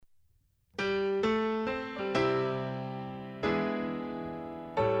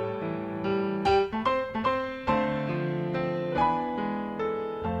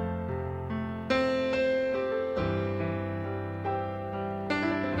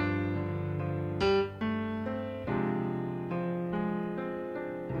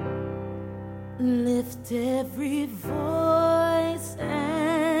Lift every voice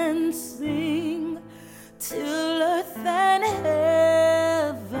and sing till earth and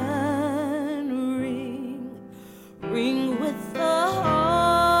heaven ring with the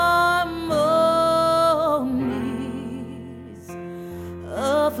harmonies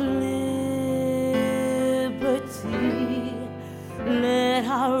of liberty. Let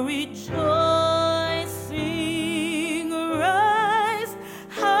our rejoicing rise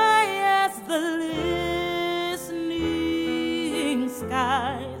high as the listening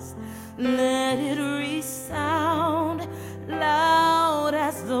skies. Let it resound loud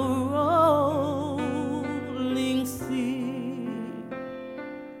as the rolling sea.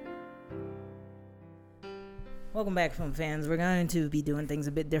 Welcome back, film fans. We're going to be doing things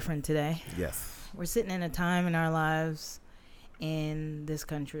a bit different today. Yes. We're sitting in a time in our lives in this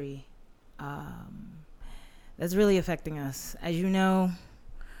country that's really affecting us. As you know,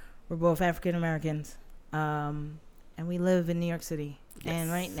 we're both African Americans, and we live in New York City. Yes.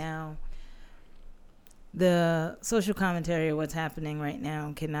 And right now, the social commentary of what's happening right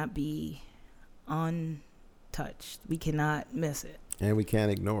now cannot be untouched. We cannot miss it. And we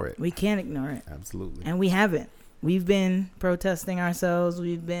can't ignore it. We can't ignore it. Absolutely. And we haven't. We've been protesting ourselves.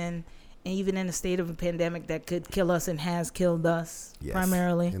 We've been even in a state of a pandemic that could kill us and has killed us. Yes.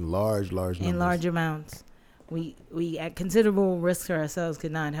 Primarily. In large numbers. In large amounts. We at considerable risk to ourselves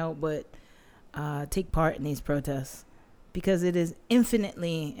could not help but take part in these protests, because it is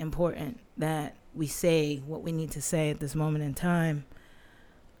infinitely important that we say what we need to say at this moment in time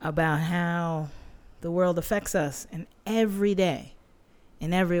about how the world affects us in every day,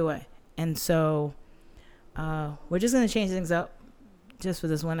 in every way. And so we're just going to change things up just for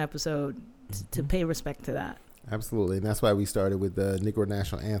this one episode to pay respect to that. Absolutely. And that's why we started with the Negro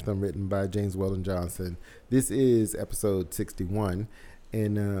National Anthem written by James Weldon Johnson. This is episode 61.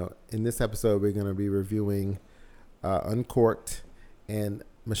 And in this episode, we're going to be reviewing Uncorked and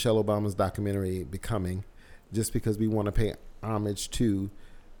Michelle Obama's documentary, Becoming, just because we want to pay homage to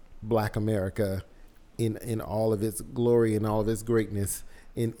Black America in all of its glory and all of its greatness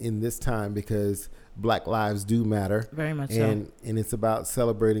in this time, because Black lives do matter. Very much so. And it's about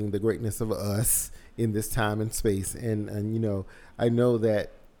celebrating the greatness of us in this time and space. And you know, I know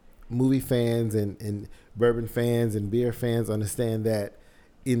that movie fans and bourbon fans and beer fans understand that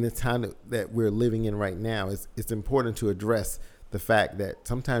in the time that we're living in right now, it's important to address the fact that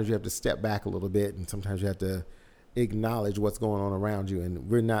sometimes you have to step back a little bit, and sometimes you have to acknowledge what's going on around you. And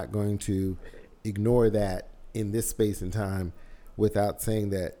we're not going to ignore that in this space and time without saying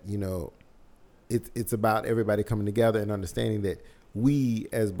that, you know, it's about everybody coming together and understanding that we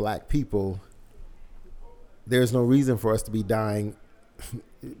as Black people, there's no reason for us to be dying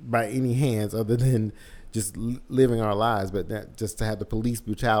by any hands other than just living our lives, but that just to have the police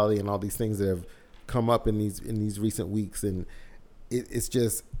brutality and all these things that have come up in these recent weeks. And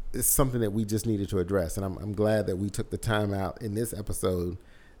it's something that we just needed to address. And I'm glad that we took the time out in this episode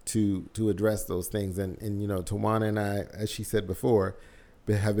to address those things. And you know, Tawana and I, as she said before,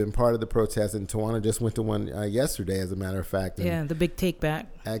 have been part of the protest, and Tawana just went to one yesterday, as a matter of fact. And yeah, the big take back.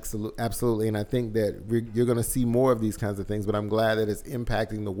 Absolutely. And I think that you're going to see more of these kinds of things, but I'm glad that it's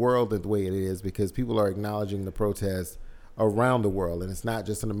impacting the world the way it is, because people are acknowledging the protest around the world, and it's not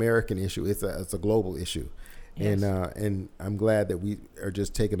just an American issue, it's a global issue. Yes. And I'm glad that we are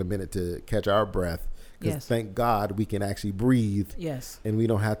just taking a minute to catch our breath, because yes, thank God we can actually breathe. Yes. And we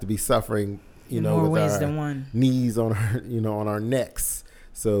don't have to be suffering, in more with ways our than one. Knees on our, on our necks.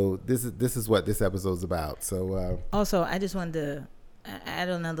 So this is what this episode's about. So also, I just wanted to add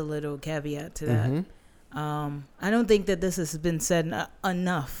another little caveat to that. Mm-hmm. I don't think that this has been said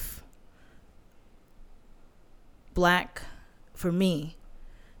enough. Black, for me,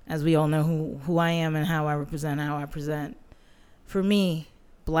 as we all know who I am and how I present. For me,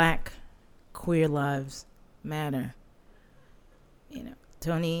 Black queer lives matter. You know,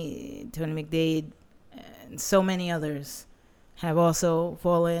 Tony McDade and so many others have also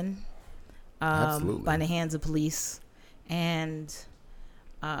fallen by the hands of police. And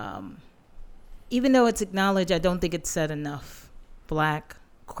even though it's acknowledged, I don't think it's said enough. Black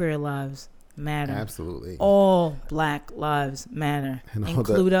queer lives matter. Absolutely. All Black lives matter.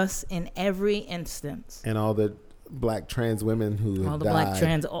 Include us in every instance. And all the Black trans women who all have the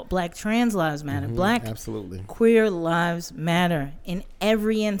died. Black trans lives matter. Mm-hmm. Black absolutely queer lives matter in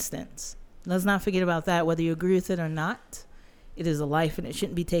every instance. Let's not forget about that, whether you agree with it or not. It is a life, and it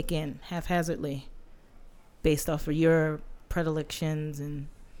shouldn't be taken haphazardly based off of your predilections and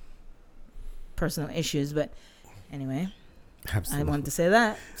personal issues. But anyway, absolutely. I wanted to say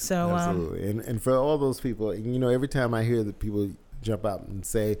that. So absolutely. And for all those people, every time I hear the people jump out and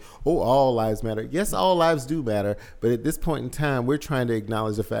say, oh, all lives matter. Yes, all lives do matter. But at this point in time, we're trying to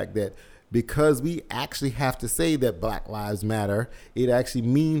acknowledge the fact that because we actually have to say that Black Lives Matter, it actually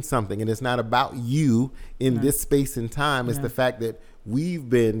means something. And it's not about you in this space and time. It's the fact that we've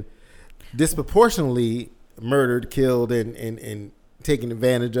been disproportionately murdered, killed, and taken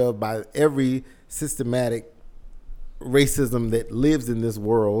advantage of by every systematic racism that lives in this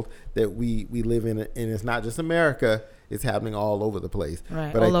world that we live in. And it's not just America. It's happening all over the place.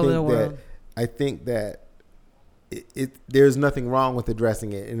 Right, but all over the world. I think that there's nothing wrong with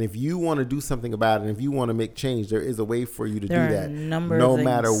addressing it, and if you want to do something about it, and if you want to make change, there is a way for you to do that, no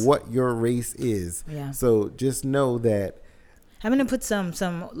matter what your race is. Yeah. So just know that I'm going to put some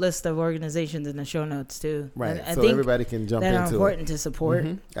list of organizations in the show notes too. Right, so everybody can jump into it. That are important to support.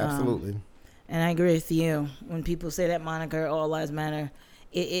 Mm-hmm. Absolutely. And I agree with you. When people say that moniker, all lives matter,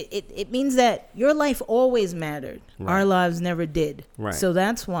 it means that your life always mattered. Right. Our lives never did. Right. So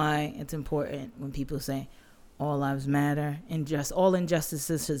that's why it's important when people say all lives matter, and all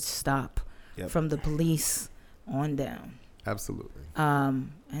injustices should stop from the police on down. Absolutely.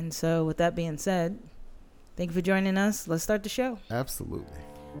 And so with that being said, thank you for joining us. Let's start the show. Absolutely.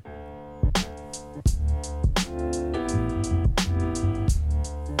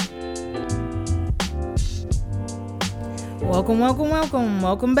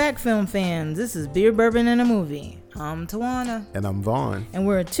 Welcome back, film fans. This is Beer, Bourbon, and a Movie. I'm Tawana. And I'm Vaughn. And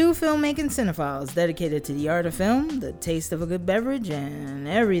we're two filmmaking cinephiles dedicated to the art of film, the taste of a good beverage, and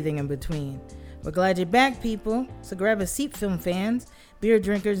everything in between. We're glad you're back, people. So grab a seat, film fans, beer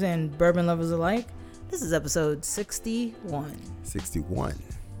drinkers, and bourbon lovers alike. This is episode 61. 61.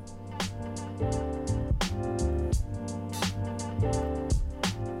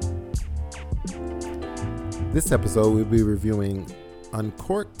 This episode, we'll be reviewing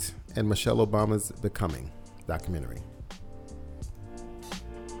Uncorked and Michelle Obama's Becoming documentary.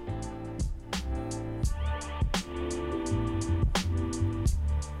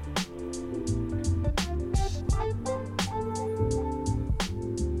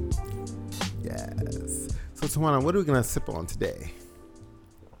 Yes. So, Tawana, what are we going to sip on today?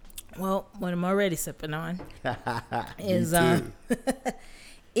 Well, what I'm already sipping on is out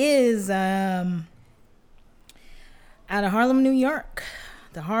of Harlem, New York,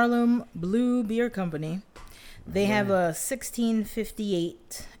 the Harlem Blue Beer Company. They have a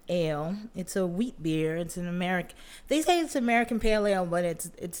 1658 ale. It's a wheat beer. It's an American. They say it's American pale ale, but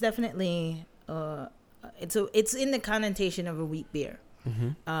it's definitely it's in the connotation of a wheat beer.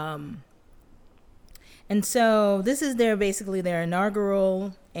 Mm-hmm. And so this is their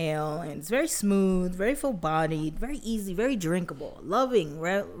inaugural ale, and it's very smooth, very full bodied, very easy, very drinkable, loving,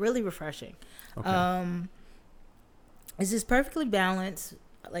 really refreshing. Okay. It's just perfectly balanced.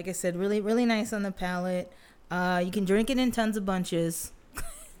 Like I said, really, really nice on the palate. You can drink it in tons of bunches.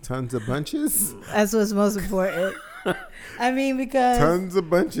 Tons of bunches? That's what's most important. I mean, because tons of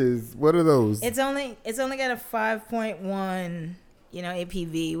bunches. What are those? It's only got a 5.1,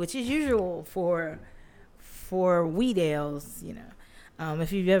 APV, which is usual for wheat ales.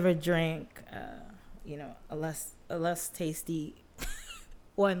 If you've ever drank, a less tasty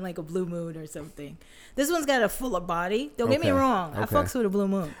one, like a Blue Moon or something. This one's got a fuller body. Don't get me wrong. Okay. I fucks with a Blue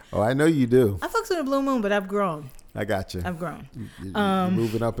Moon. Oh, I know you do. I fucks with a Blue Moon, but I've grown. I got you. I've grown. You're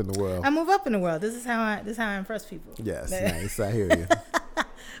moving up in the world. I move up in the world. This is how I impress people. Yes, nice. I hear you.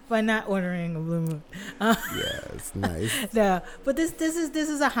 By not ordering a Blue Moon. Yes, nice. No, but this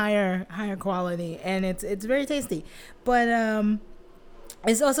is a higher quality, and it's very tasty. But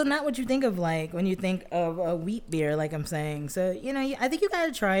it's also not what you think of like when you think of a wheat beer, like I'm saying. So I think you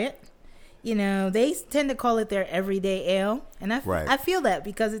gotta try it. They tend to call it their everyday ale, and I feel that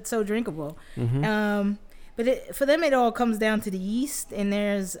because it's so drinkable. Mm-hmm. But for them, it all comes down to the yeast, and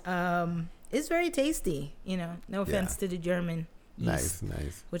it's very tasty. No offense to the German yeast.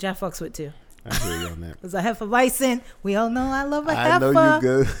 Nice. Which I fucks with too. I hear you on that. Because a Hefeweizen, we all know I love a Heffa. I know you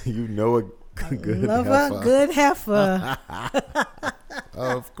good. You know a good love Heffa. A good Heffa.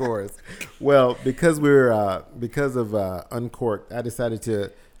 Of course. Well, because of Uncorked, I decided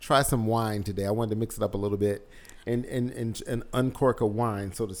to try some wine today. I wanted to mix it up a little bit and uncork a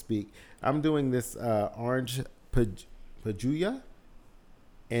wine, so to speak. I'm doing this orange Pajuya,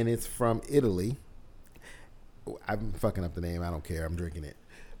 and it's from Italy. I'm fucking up the name. I don't care. I'm drinking it.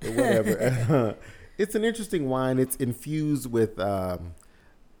 But whatever. It's an interesting wine. It's infused with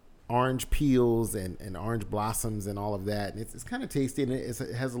orange peels and orange blossoms and all of that. And it's kind of tasty, and it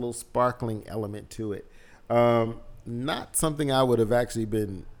has a little sparkling element to it. Not something I would have actually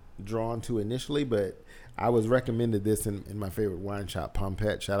been drawn to initially, but I was recommended this in my favorite wine shop,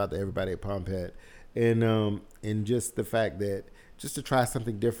 Pompette. Shout out to everybody at Pompette. And just the fact that just to try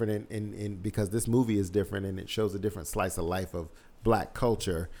something different, and because this movie is different and it shows a different slice of life of Black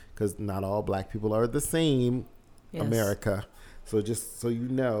culture, because not all Black people are the same. Yes. America. So just so you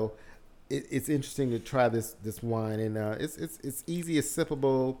know, it's interesting to try this wine, and it's easy, it's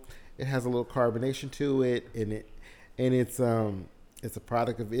sippable. It has a little carbonation to it, and it's a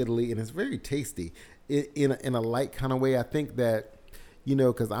product of Italy, and it's very tasty in a light kind of way. I think that, you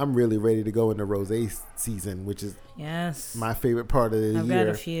know, because I'm really ready to go into rosé season, which is my favorite part of the year. I've got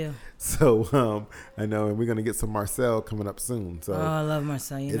a few. So I know, and we're gonna get some Marcel coming up soon. So I love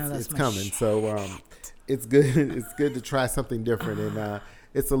Marcel. You know that's it's coming. Shit. So it's good. It's good to try something different, and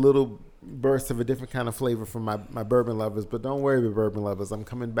it's a little burst of a different kind of flavor for my bourbon lovers. But don't worry, bourbon lovers, I'm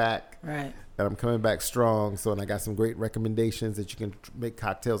coming back. Right. And I'm coming back strong. So, and I got some great recommendations that you can make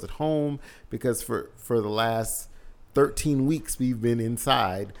cocktails at home, because for the last 13 weeks we've been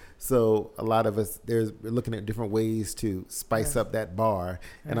inside, so a lot of us we're looking at different ways to spice up that bar,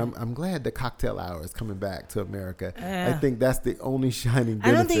 and I'm glad the cocktail hour is coming back to America. I think that's the only shining benefit.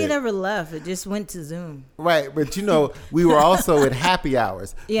 I don't think it ever left. It just went to Zoom. Right, but you know, we were also at happy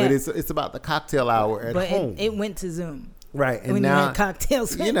hours. Yeah. But it's about the cocktail hour at home. It went to Zoom. Right, and when now you had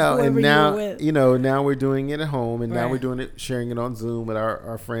cocktails, you know, and now now we're doing it at home, and now we're doing it, sharing it on Zoom with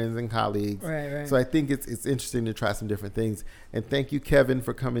our friends and colleagues. Right. So I think it's interesting to try some different things. And thank you, Kevin,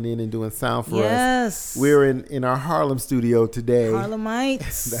 for coming in and doing sound for us. Yes, we're in our Harlem studio today.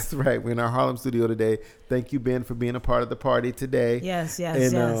 Harlemites. That's right. We're in our Harlem studio today. Thank you, Ben, for being a part of the party today. Yes.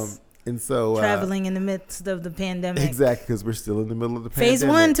 And so traveling in the midst of the pandemic. Exactly, because we're still in the middle of the pandemic. Phase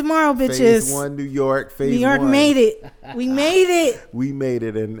 1 tomorrow, bitches. Phase 1, New York. New York made it. We made it. We made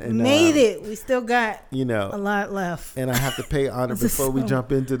it, and made it. We still got a lot left. And I have to pay honor before we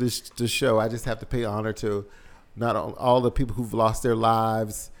jump into the show. I just have to pay honor to not all the people who've lost their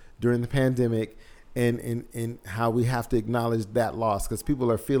lives during the pandemic, and how we have to acknowledge that loss, because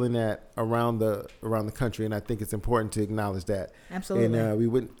people are feeling that around the country, and I think it's important to acknowledge that. Absolutely.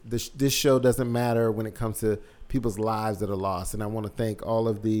 And this show doesn't matter when it comes to people's lives that are lost, and I want to thank all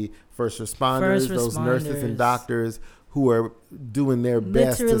of the first responders, those nurses and doctors who are doing their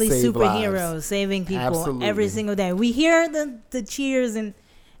best to save superheroes, lives. Saving people. Absolutely. Every single day. We hear the cheers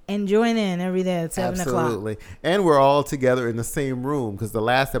and join in every day at 7 o'clock. Absolutely. And we're all together in the same room, because the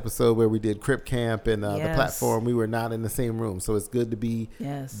last episode where we did Crip Camp and the platform, we were not in the same room. So it's good to be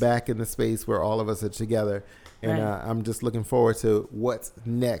back in the space where all of us are together. And I'm just looking forward to what's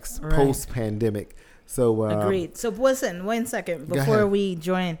next post-pandemic. So agreed. So listen, 1 second before we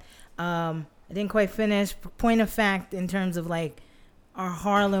join. I didn't quite finish. Point of fact in terms of like our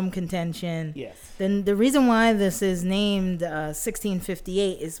Harlem contention. Yes. Then the reason why this is named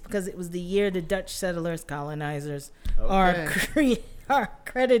 1658 is because it was the year the Dutch settlers, colonizers, are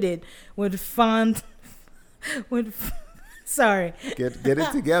credited with sorry. Get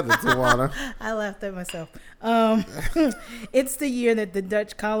it together, Tawana. I laughed at myself. It's the year that the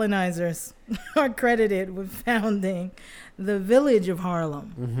Dutch colonizers are credited with founding the village of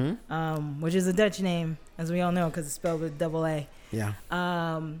Harlem, which is a Dutch name, as we all know, because it's spelled with double A. Yeah.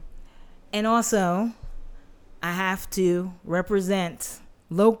 And also, I have to represent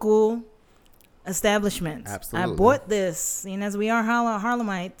local establishments. Absolutely. I bought this, and as we are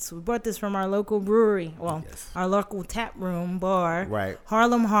Harlemites, we bought this from our local brewery. Well, our local tap room bar. Right.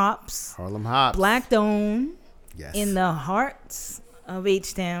 Harlem Hops. Black owned. Yes. In the heart of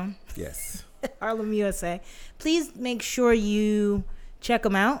H-Town. Yes. Harlem, USA. Please make sure you check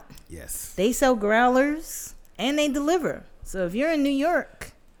them out. Yes. They sell growlers and they deliver. So if you're in New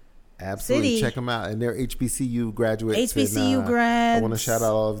York, absolutely check them out, and they're HBCU graduates. HBCU grads. I want to shout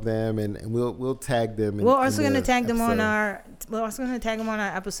out all of them, and we'll tag them. We're also going to tag them on our. We're also going to tag them on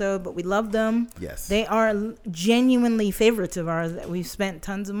our episode. But we love them. Yes, they are genuinely favorites of ours that we've spent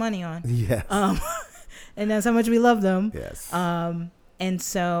tons of money on. Yes, and that's how much we love them. Yes. And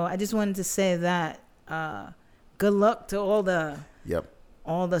so I just wanted to say that good luck to all the. Yep.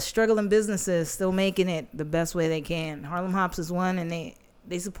 All the struggling businesses still making it the best way they can. Harlem Hops is one, and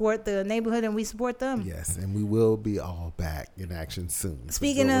they support the neighborhood, and we support them. Yes, and we will be all back in action soon.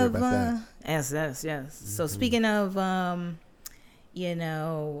 Speaking of, yes. So speaking of,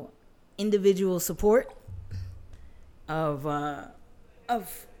 individual support of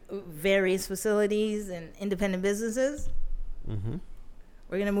various facilities and independent businesses,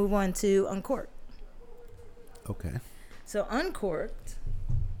 we're gonna move on to Uncorked. Okay. So Uncorked.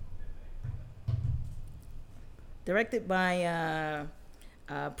 Directed by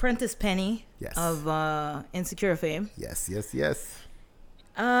Prentice Penny of Insecure fame. Yes.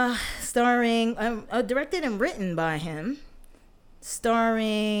 Starring, directed and written by him.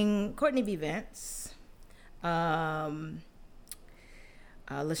 Starring Courtney B. Vance.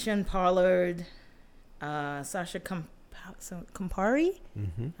 LaShawn Pollard, Sasha Campari.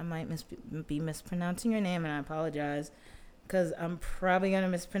 Mm-hmm. I might be mispronouncing your name, and I apologize because I'm probably going to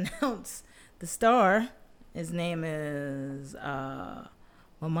mispronounce the star. His name is Mamadou.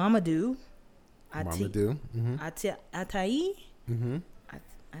 Mamadou. Mm-hmm. Atai. Mm-hmm.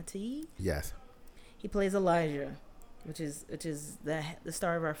 Atai. Yes. He plays Elijah, which is the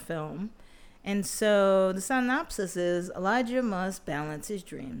star of our film. And so the synopsis is Elijah must balance his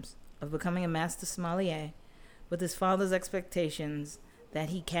dreams of becoming a master sommelier with his father's expectations that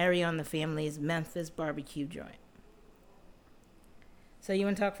he carry on the family's Memphis barbecue joint. So you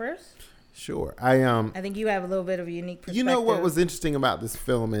want to talk first? Sure. I think you have a little bit of a unique perspective. You know what was interesting about this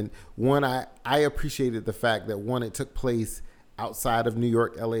film, and one, I appreciated the fact that one, it took place outside of New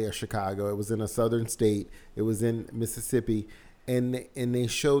York, LA, or Chicago. It was in a southern state. It was in Mississippi, and they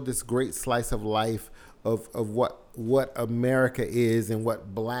showed this great slice of life of what America is and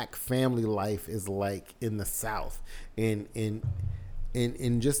what Black family life is like in the South, and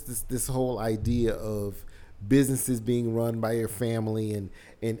just this whole idea of businesses being run by your family and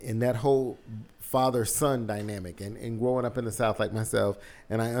that whole father-son dynamic and growing up in the South like myself.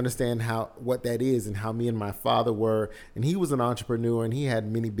 And I understand what that is and how me and my father were. And he was an entrepreneur and he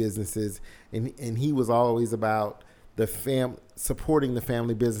had many businesses and he was always about the supporting the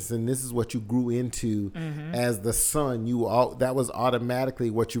family business. And this is what you grew into as the son. That was automatically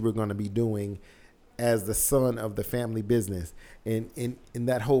what you were going to be doing as the son of the family business, and in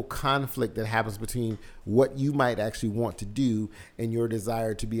that whole conflict that happens between what you might actually want to do and your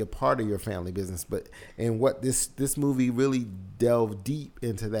desire to be a part of your family business. And what this movie really delved deep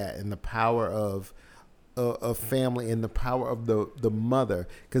into that, and the power of family and the power of the mother,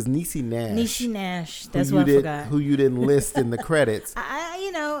 because Niecy Nash, that's what I forgot, who you didn't list in the credits.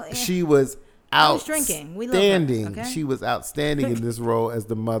 She was outstanding. We love her, okay? She was outstanding in this role as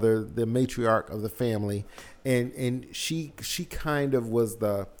the mother, the matriarch of the family, and she kind of was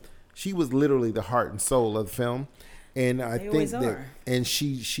she was literally the heart and soul of the film. And I think that, and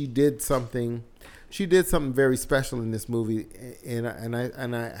she did something very special in this movie, and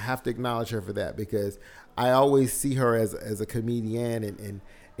I have to acknowledge her for that, because I always see her as a comedian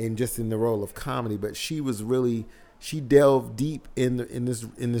and just in the role of comedy, but she delved deep in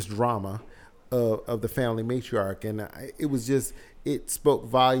this drama of the family matriarch, and it spoke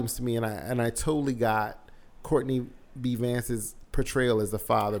volumes to me, and I totally got Courtney B. Vance's portrayal as the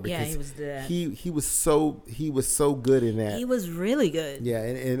father, because he was so good in that. He was really good. Yeah,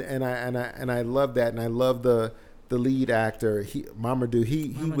 and I love that, and I love the lead actor, Mamadou.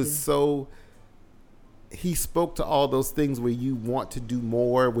 He spoke to all those things where you want to do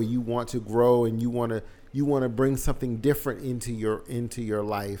more, where you want to grow, and you want to bring something different into your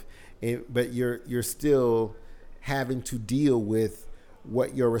life. But you're still having to deal with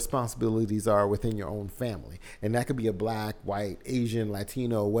what your responsibilities are within your own family. And that could be a Black, white, Asian,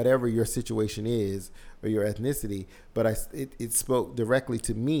 Latino, whatever your situation is or your ethnicity. But it spoke directly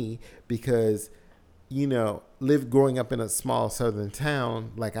to me because, growing up in a small southern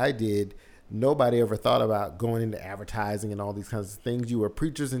town like I did, nobody ever thought about going into advertising and all these kinds of things. You were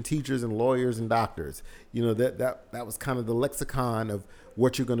preachers and teachers and lawyers and doctors. That was kind of the lexicon of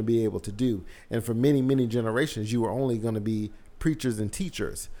what you're going to be able to do. And for many, many generations, you were only going to be preachers and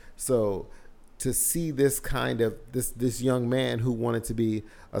teachers. So to see this kind of this young man who wanted to be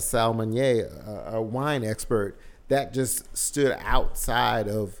a sommelier, a wine expert, that just stood outside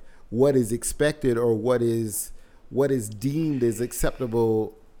of what is expected or what is deemed as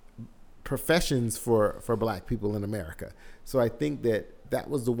acceptable professions for Black people in America. So I think that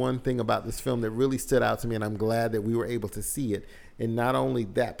was the one thing about this film that really stood out to me, and I'm glad that we were able to see it. And not only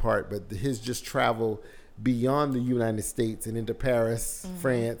that part, but his just travel beyond the United States and into Paris,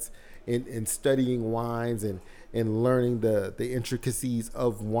 France, and studying wines and learning the intricacies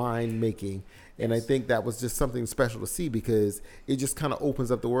of wine making. And I think that was just something special to see, because it just kind of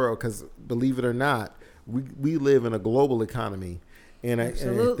opens up the world, because believe it or not, we live in a global economy. And I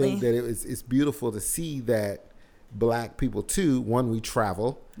think that it's beautiful to see that Black people too, we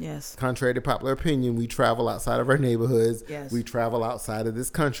travel. Yes. Contrary to popular opinion, we travel outside of our neighborhoods. Yes. We travel outside of this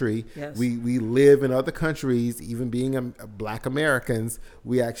country. Yes. We live in other countries. Even being Black Americans,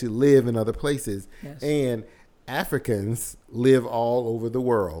 we actually live in other places. Yes. And Africans live all over the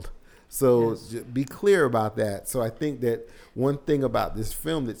world. So be clear about that. So I think that one thing about this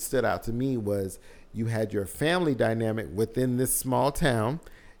film that stood out to me was you had your family dynamic within this small town.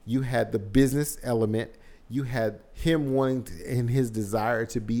 You had the business element. You had him wanting and his desire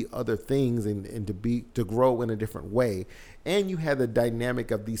to be other things and to grow in a different way. And you had the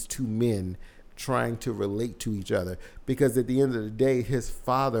dynamic of these two men trying to relate to each other, because at the end of the day, his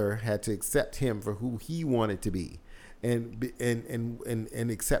father had to accept him for who he wanted to be, and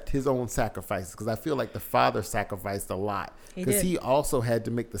accept his own sacrifices. Because I feel like the father sacrificed a lot, because he also had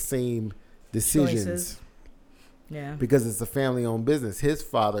to make the same decisions. Choices. Yeah. Because it's a family-owned business. His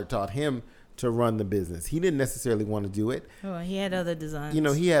father taught him to run the business. He didn't necessarily want to do it. Oh, he had other designs.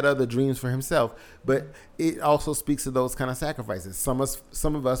 He had other dreams for himself, but it also speaks to those kind of sacrifices. Some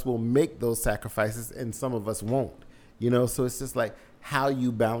of us will make those sacrifices, and some of us won't. So it's just like how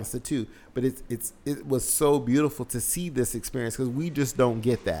you balance the two. But it was so beautiful to see this experience, because we just don't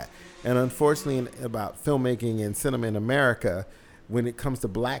get that. And unfortunately, about filmmaking and cinema in America, when it comes to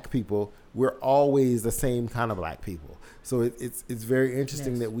black people, we're always the same kind of black people. So it's very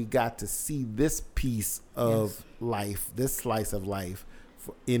interesting that we got to see this piece of life, this slice of life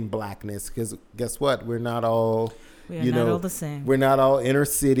in blackness. Because guess what? We're not all, not all the same. We're not all inner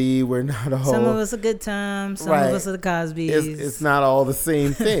city. We're not all. Some of us are Good Times. Some of us are the Cosbys. It's not all the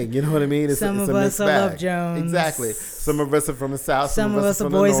same thing. You know what I mean? Some of us are Love Jones. Exactly. Some of us are from the South. Some of us are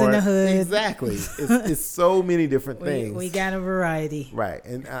Boys in the Hood. Exactly. It's so many different things. We got a variety. Right.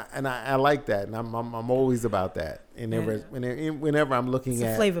 And I like that. And I'm always about that. And whenever I'm looking it's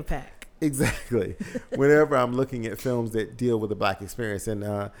a flavor pack. Exactly. Whenever I'm looking at films that deal with the black experience. And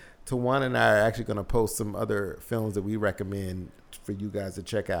Tawana and I are actually going to post some other films that we recommend for you guys to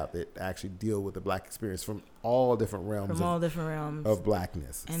check out that actually deal with the black experience from all different realms. Of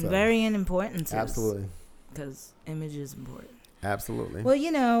blackness. And varying importances. Absolutely. Because image is important. Absolutely. Well,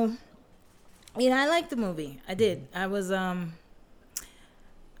 I liked the movie. I did. I was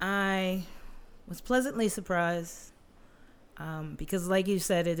pleasantly surprised. Because like you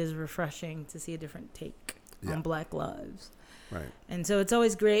said, it is refreshing to see a different take on black lives. Right. And so it's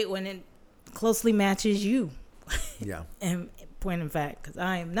always great when it closely matches you. Yeah. And point in fact, because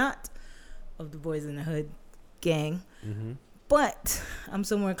I am not of the Boys in the Hood gang, but I'm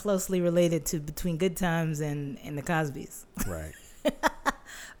somewhere closely related to between Good Times and the Cosbys. Right.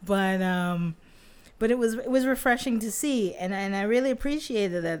 But it was refreshing to see, and I really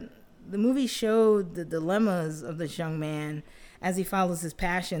appreciated that the movie showed the dilemmas of this young man as he follows his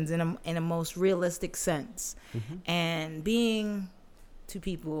passions in a most realistic sense. And being two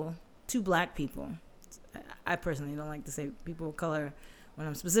black people, I personally don't like to say people of color when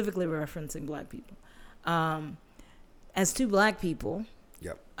I'm specifically referencing black people. As two black people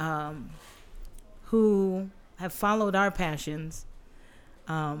who have followed our passions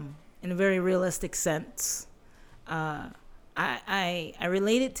in a very realistic sense, I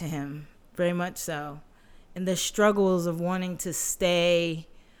related to him very much so in the struggles of wanting to stay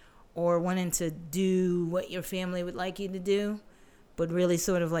or wanting to do what your family would like you to do, but really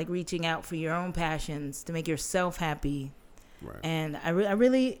sort of like reaching out for your own passions to make yourself happy. Right. And I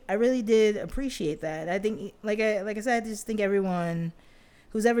really did appreciate that. I think, like I said, I just think everyone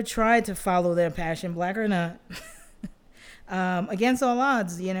who's ever tried to follow their passion, black or not, against all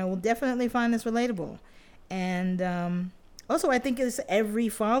odds, will definitely find this relatable. And also, I think it's every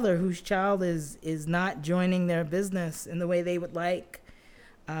father whose child is not joining their business in the way they would like,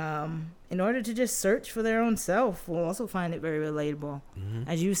 in order to just search for their own self, will also find it very relatable,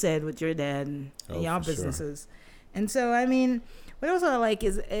 as you said with your dad and y'all businesses. Sure. And so, I mean, what also I like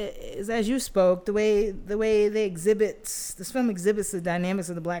is as you spoke, the way this film exhibits the dynamics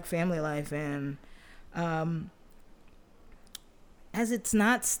of the black family life, and as it's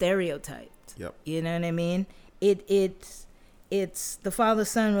not stereotyped. Yep. You know what I mean? It's the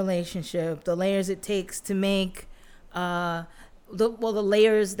father-son relationship, the layers it takes to make, the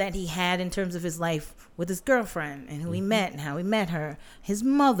layers that he had in terms of his life with his girlfriend and who he met and how he met her, his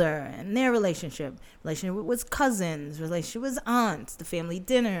mother and their relationship with his cousins, relationship with his aunts, the family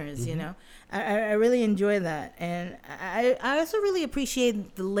dinners, I really enjoy that. And I also really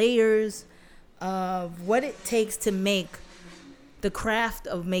appreciate the layers of what it takes to make the craft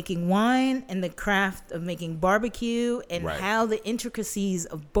of making wine and the craft of making barbecue, and how the intricacies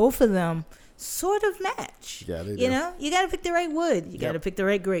of both of them sort of match. Yeah, they do. You got to pick the right wood. You got to pick the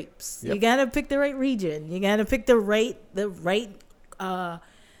right grapes. You got to pick the right region. You got to pick the right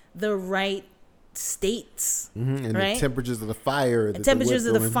states. And right? the temperatures of the fire.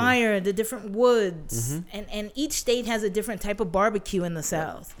 The different woods. And each state has a different type of barbecue in the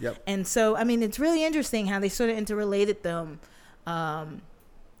South. Yep. And so, I mean, it's really interesting how they sort of interrelated them.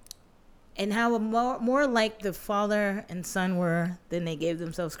 And how more like the father and son were than they gave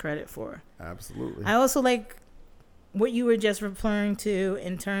themselves credit for. Absolutely. I also like what you were just referring to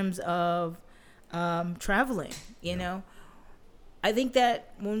in terms of traveling. You know, I think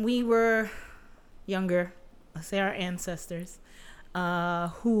that when we were younger, let's say our ancestors,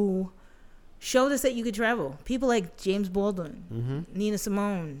 who showed us that you could travel. People like James Baldwin, Nina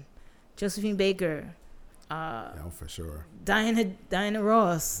Simone, Josephine Baker, for sure. Diana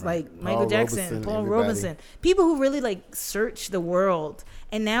Ross, Right. like Michael Jackson, Paul Robeson. People who really like search the world.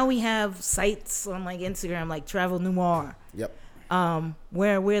 And now we have sites on like Instagram, like Travel Noir. Yep.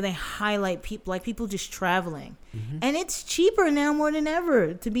 Where they highlight people just traveling. And it's cheaper now more than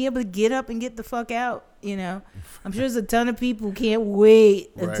ever to be able to get up and get the fuck out, you know. I'm sure there's a ton of people who can't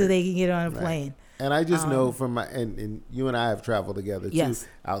wait until they can get on a plane. And I just know from and you and I have traveled together too, Yes.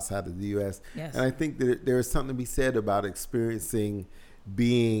 outside of the U.S. Yes. And I think that there is something to be said about experiencing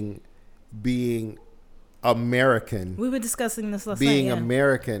being American. We were discussing this last being night. Yeah.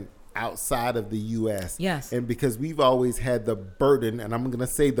 American outside of the U.S. Yes. And because we've always had the burden, and I'm going to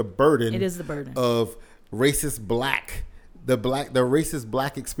say the burden. It is the burden. Of racist black, the racist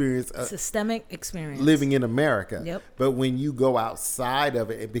black experience. Systemic experience. Living in America. Yep. But when you go outside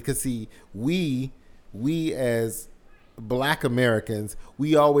of it, because see, we as black Americans,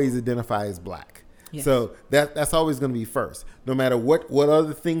 we always identify as black. Yes. So that's always going to be first. No matter what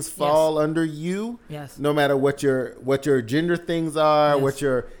other things fall under you. Yes. No matter what your gender things are, Yes. what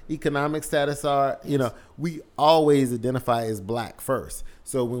your economic status are, you know, we always identify as black first.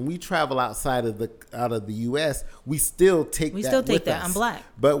 So when we travel outside of the U.S., we still take that. I'm black.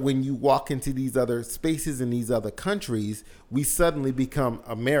 But when you walk into these other spaces in these other countries, we suddenly become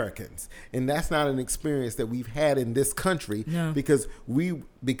Americans, and that's not an experience that we've had in this country. No. Because we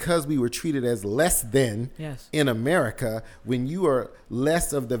were treated as less than in America. When you are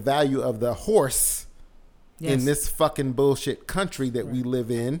less of the value of the horse in this fucking bullshit country that we live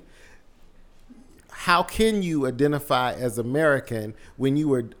in. How can you identify as American when you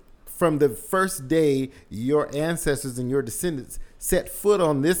were, from the first day your ancestors and your descendants set foot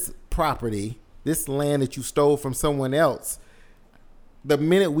on this property, this land that you stole from someone else? The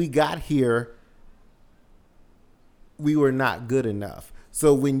minute we got here, we were not good enough.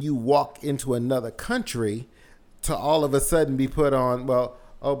 So when you walk into another country, to all of a sudden be put on,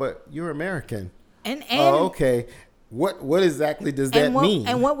 but you're American. And okay. What exactly does that mean?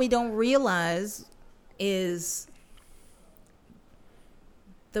 And what we don't realize is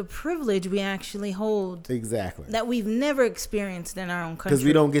the privilege we actually hold. Exactly. That we've never experienced in our own country. Because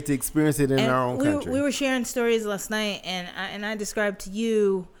we don't get to experience it in our own country. We were sharing stories last night, and I described to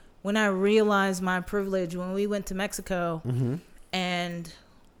you when I realized my privilege when we went to Mexico, and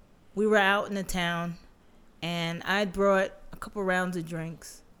we were out in the town, and I'd brought a couple rounds of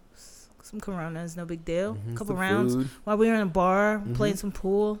drinks, some Coronas, no big deal, a couple rounds, food. While we were in a bar playing some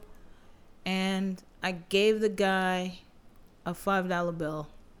pool, and I gave the guy a $5 bill.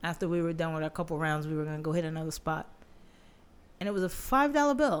 After we were done with our couple rounds, we were going to go hit another spot. And it was a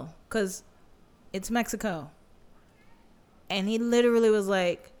 $5 bill because it's Mexico. And he literally was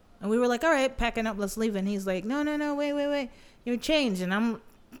like, and we were like, all right, packing up, let's leave. And he's like, no, wait. Your change. And I'm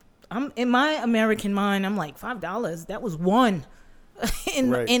in my American mind, I'm like, $5? That was one.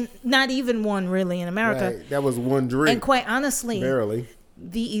 And not even one really in America. Right. That was one drink. And quite honestly, barely.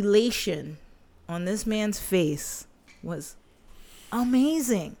 The elation on this man's face was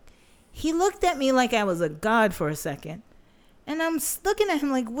amazing. He looked at me like I was a god for a second. And I'm looking at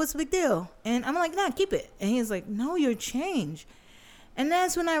him like, what's the big deal? And I'm like, nah, keep it. And he's like, no, your change. And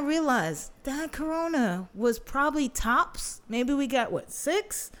that's when I realized that Corona was probably tops. Maybe we got,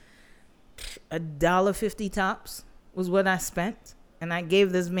 $6? $1.50 tops was what I spent. And I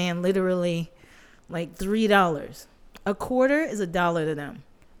gave this man literally like $3. A quarter is $1 to them.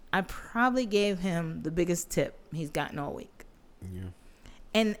 I probably gave him the biggest tip he's gotten all week. Yeah.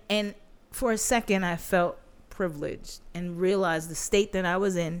 And for a second, I felt privileged and realized the state that I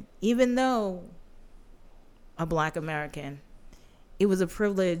was in, even though a black American, it was a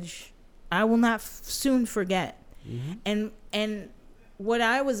privilege I will not soon forget. And what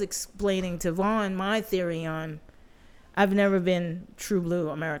I was explaining to Vaughn, my theory on, I've never been true blue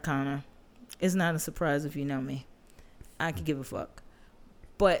Americana. It's not a surprise if you know me. I could give a fuck.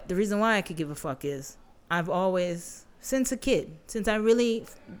 But the reason why I could give a fuck is I've always, since a kid, since I really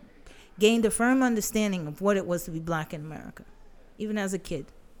gained a firm understanding of what it was to be black in America, even as a kid,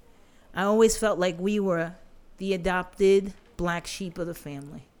 I always felt like we were the adopted black sheep of the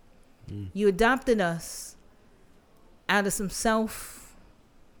family. You adopted us out of some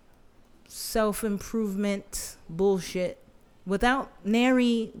self-improvement bullshit without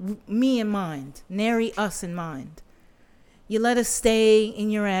nary me in mind, nary us in mind. You let us stay in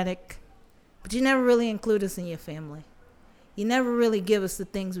your attic, but you never really include us in your family. You never really give us the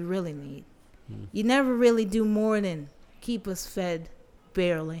things we really need. You never really do more than keep us fed,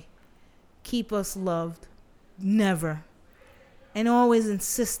 barely. Keep us loved, never. and always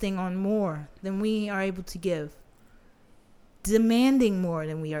insisting on more than we are able to give, demanding more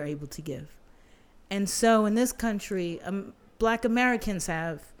than we are able to give. And so in this country, Black Americans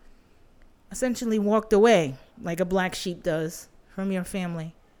have essentially walked away like a black sheep does from your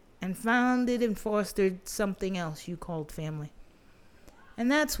family and founded and fostered something else you called family.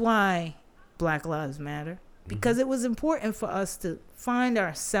 And that's why Black Lives Matter, because it was important for us to find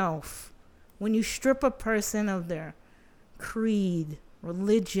ourselves. When you strip a person of their creed,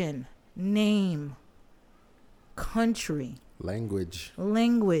 religion, name, country, language,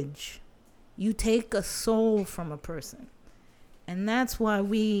 you take a soul from a person. And that's why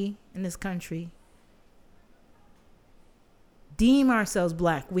we in this country deem ourselves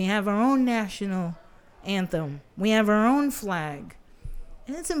black. We have our own national anthem. We have our own flag.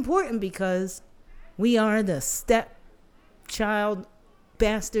 And it's important because we are the stepchild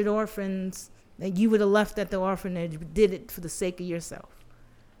bastard orphans that you would have left at the orphanage, but did it for the sake of yourself.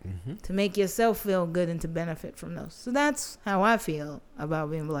 To make yourself feel good and to benefit from those. So that's how I feel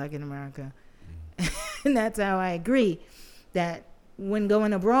about being black in America. And that's how I agree that when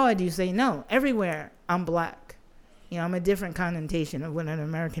going abroad, you say, no, everywhere I'm black. You know, I'm a different connotation of what an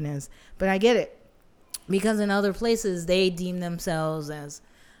American is. But I get it. Because in other places, they deem themselves as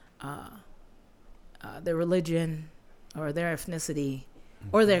their religion or their ethnicity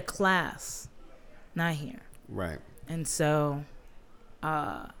or their class. Not here. Right. And so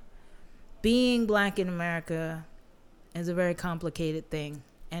being black in America is a very complicated thing.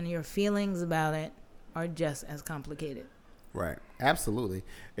 And your feelings about it are just as complicated. Right. Absolutely.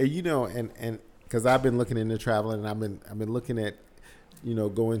 And, you know, and because I've been looking into traveling, and I've been looking at, you know,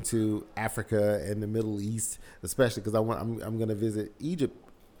 going to Africa and the Middle East, especially because I'm going to visit Egypt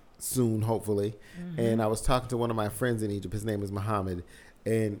soon, hopefully. And I was talking to one of my friends in Egypt. His name is Muhammad,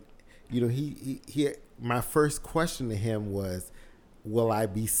 and you know, he my first question to him was, will I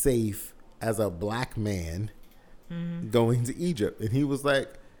be safe as a black man going to Egypt? And he was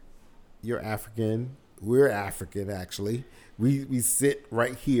like, you're African. We're African, actually. We sit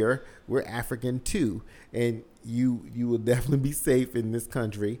right here. We're African too. And you will definitely be safe in this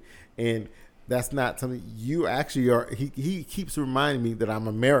country. And that's not something you actually are. He keeps reminding me that I'm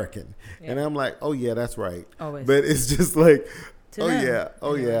American. Yeah. And I'm like, oh yeah, that's right. Always. But it's just like, to them.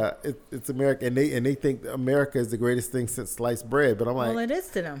 yeah, it's America. And they think America is the greatest thing since sliced bread. But I'm like, well, it is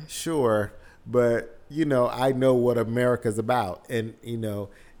to them. Sure. But, you know, I know what America's about. And, you know,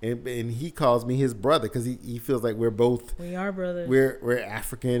 and he calls me his brother because he feels like we are brothers. We're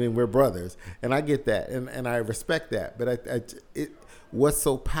African and we're brothers. And I get that. And I respect that. But what's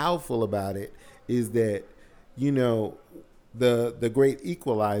so powerful about it is that, you know, the great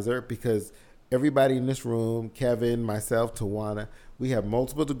equalizer, because everybody in this room, Kevin, myself, Tawana, we have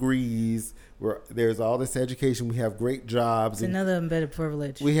multiple degrees. There's all this education. We have great jobs. It's another embedded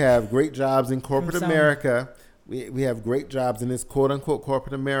privilege. We have great jobs in corporate America. We have great jobs in this quote unquote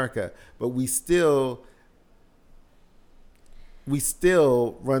corporate America, but we still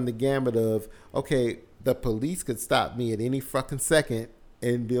run the gambit of, okay, the police could stop me at any fucking second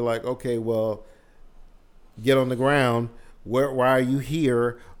and be like, okay, well, get on the ground. Why are you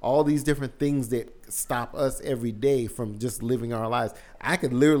here? All these different things that stop us every day from just living our lives. I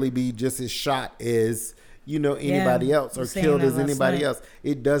could literally be just as shot as, you know, anybody else, or killed as anybody else.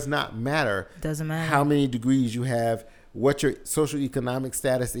 It does not matter. Doesn't matter how many degrees you have, what your social economic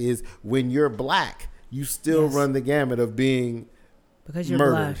status is. When you're black, you still run the gamut of being because you're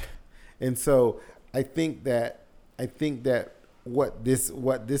murdered. Black. And so I think that what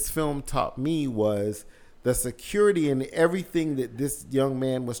this film taught me was the security and everything that this young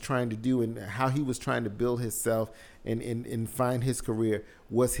man was trying to do and how he was trying to build himself and find his career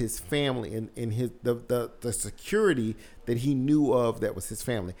was his family and his the security that he knew of that was his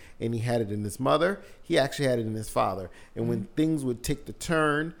family. And he had it in his mother. He actually had it in his father. And when things would take the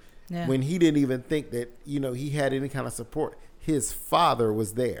turn, when he didn't even think that, you know, he had any kind of support, his father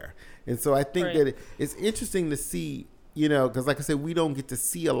was there. And so I think that it's interesting to see, you know, because like I said, we don't get to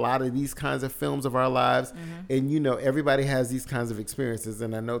see a lot of these kinds of films of our lives. And, you know, everybody has these kinds of experiences.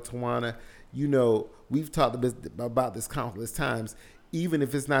 And I know, Tawana, you know, we've talked about this countless times. Even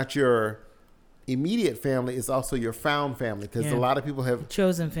if it's not your immediate family, it's also your found family. Because a lot of people have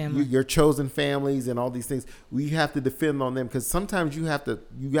chosen family, your chosen families and all these things. We have to defend on them because sometimes you have to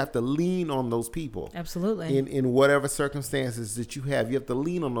lean on those people. Absolutely. In whatever circumstances that you have to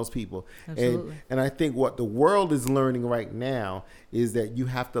lean on those people. Absolutely. And I think what the world is learning right now is that you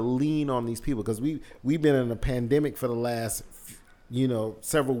have to lean on these people because we've been in a pandemic for the last, you know,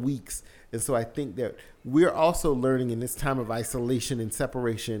 several weeks. And so I think that we're also learning in this time of isolation and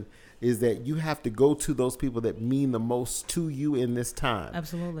separation is that you have to go to those people that mean the most to you in this time.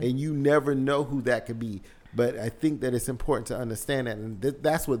 Absolutely. And you never know who that could be. But I think that it's important to understand that, and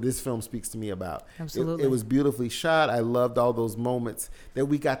that's what this film speaks to me about. Absolutely. It was beautifully shot. I loved all those moments that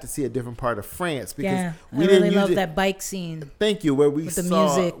we got to see a different part of France, because we really loved that bike scene. Thank you, where we with the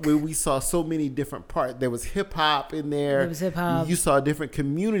saw music. where we saw so many different parts. There was hip hop in there. There was hip hop. You saw different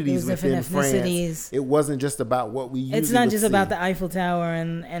communities within different ethnicities. France. It wasn't just about what we usually It's not would just see. about the Eiffel Tower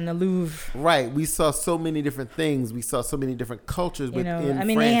and the Louvre. Right. We saw so many different things. We saw so many different cultures within France. I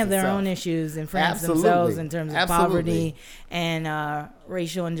mean, they have their itself. own issues in France Absolutely. themselves in terms of Absolutely. poverty and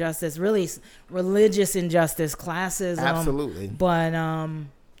racial injustice, really religious injustice, classism. Absolutely. But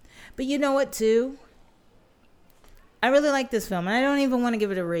you know what, too? I really like this film, and I don't even want to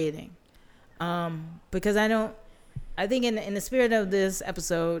give it a rating, because I think in the spirit of this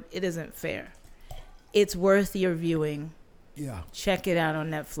episode, it isn't fair. It's worth your viewing. Yeah. Check it out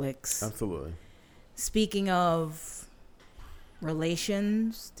on Netflix. Absolutely. Speaking of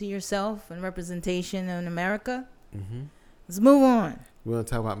relations to yourself and representation in America, let's move on. We want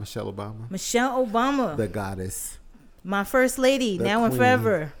to talk about Michelle Obama. Michelle Obama, The goddess. my first lady, The now and queen.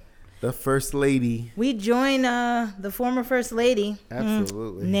 forever. The first lady. We join the former first lady,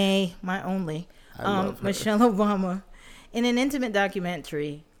 Absolutely. nay, my only, I love her. Michelle Obama, in an intimate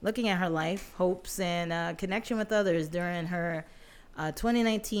documentary looking at her life, hopes, and connection with others during her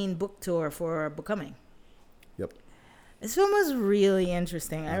 2019 book tour for Becoming. Yep. This film was really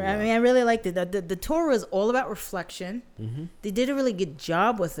interesting. I mean, I really liked it. The tour was all about reflection. They did a really good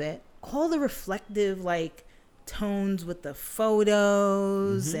job with it. All the reflective, like, tones with the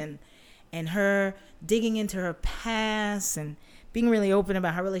photos and her digging into her past and being really open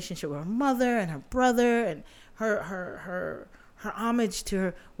about her relationship with her mother and her brother and her homage to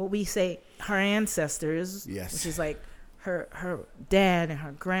her, what we say, her ancestors. Yes. Which is like her dad and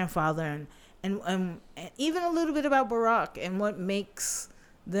her grandfather and even a little bit about Barack and what makes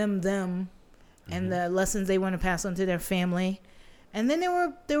them and the lessons they want to pass on to their family. And then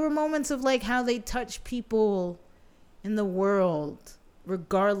there were moments of like how they touch people in the world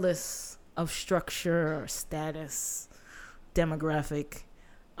regardless of structure or status, demographic.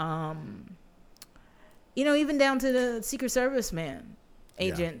 Even down to the Secret Service man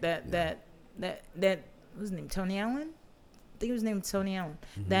agent that what was his name, Tony Allen? I think it was named Tony Allen.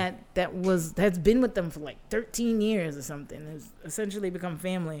 That's been with them for like 13 years or something. It's essentially become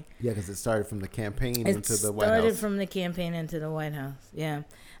family. Yeah, because it started from the campaign It into the White House. started from the campaign into the White House. Yeah.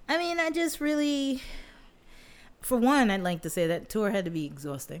 I mean, I just really, for one, I'd like to say that tour had to be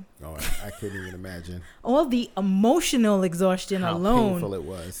exhausting. Oh, I couldn't even imagine All the emotional exhaustion how alone. painful it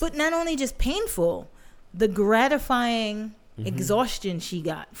was. But not only just painful, the gratifying exhaustion she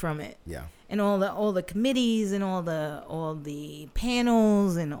got from it. Yeah. And all the committees and all the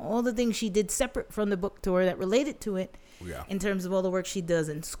panels and all the things she did separate from the book tour that related to it. Yeah. In terms of all the work she does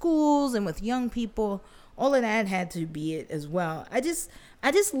in schools and with young people, all of that had to be it as well. I just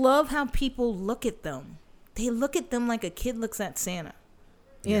love how people look at them. They look at them like a kid looks at Santa.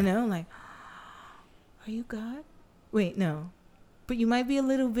 You know, like, are you God? Wait, no. But you might be a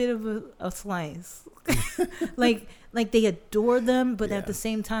little bit of a slice. like they adore them, but at the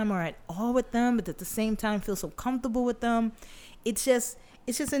same time are at awe with them, but at the same time feel so comfortable with them. It's just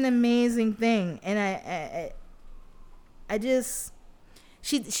an amazing thing. And I just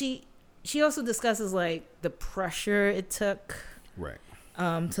she also discusses like the pressure it took Right.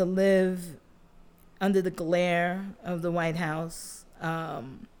 to live under the glare of the White House,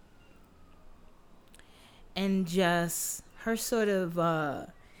 and just her sort of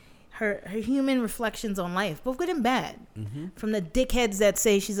her human reflections on life, both good and bad, from the dickheads that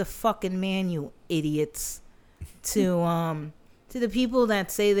say she's a fucking man, you idiots, to the people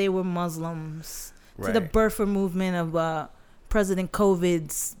that say they were Muslims, to the birther movement of President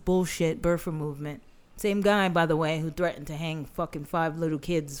COVID's bullshit birther movement. Same guy, by the way, who threatened to hang fucking 5 little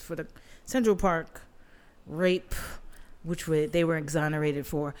kids for the Central Park rape, which they were exonerated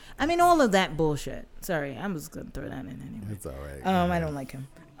for. I mean, all of that bullshit. Sorry, I'm just going to throw that in anyway. It's all right. I don't like him.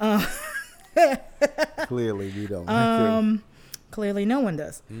 Clearly, we don't like him. Clearly, no one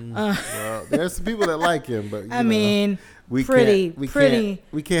does. Well, there's some people that like him, but I mean, we pretty.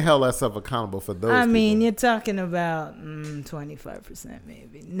 can't hold ourselves accountable for those. I mean, people. you're talking about 25%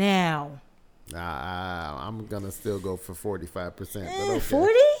 maybe. Now, I'm gonna still go for 45%. But okay.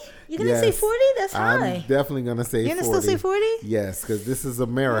 40? You're gonna say 40? That's high. I'm definitely gonna say 40. You're gonna still say 40? Yes, because this is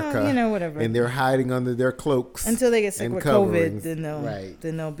America. Whatever. And they're hiding under their cloaks Until they get sick and with coverings. COVID,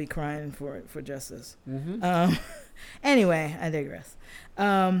 then they'll be crying for justice. Anyway, I digress.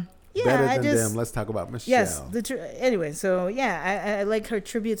 Yeah, Better than them. Let's talk about Michelle. Yes. Anyway, so yeah, I like her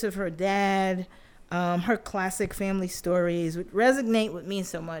tributes of her dad, her classic family stories, which resonate with me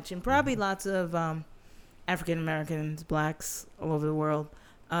so much, and probably lots of African Americans, blacks all over the world,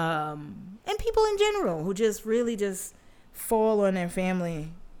 and people in general who just really just fall on their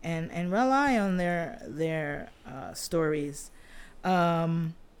family and rely on their stories.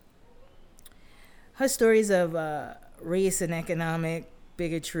 Her stories of race and economic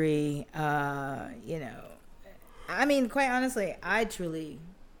bigotry, I mean, quite honestly, I truly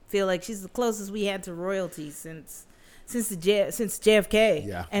feel like she's the closest we had to royalty since JFK.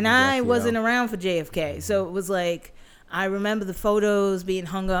 Yeah, and I wasn't around for JFK, so it was like I remember the photos being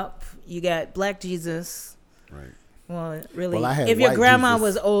hung up. You got Black Jesus, right? Well, really, well, I had if your grandma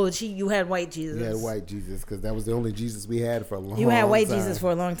Jesus. was old, you had white Jesus. You had white Jesus because that was the only Jesus we had for a long time. You had white Jesus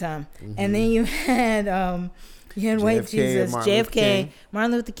for a long time, and then you had white Jesus, JFK,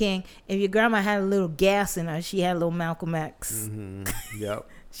 Martin Luther King. If your grandma had a little gas in her, she had a little Malcolm X. Yep.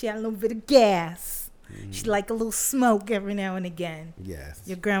 She had a little bit of gas. She liked a little smoke every now and again. Yes.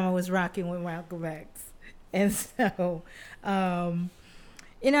 Your grandma was rocking with Malcolm X, and so, I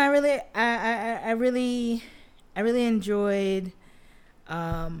really enjoyed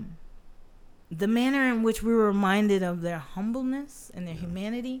the manner in which we were reminded of their humbleness and their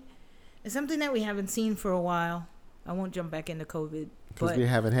humanity. It's something that we haven't seen for a while. I won't jump back into COVID, because we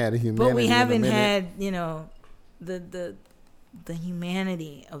haven't had a humanity. But we haven't had, the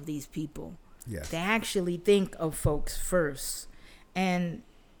humanity of these people. Yes. They actually think of folks first, and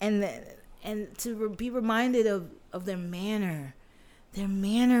to be reminded of their manner. Their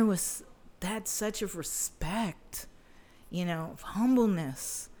manner was that such of respect, of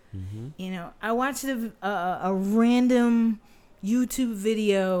humbleness. I watched a random YouTube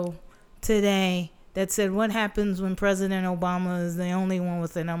video today that said, what happens when President Obama is the only one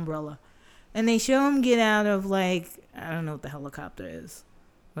with an umbrella? And they show him get out of, I don't know what the helicopter is,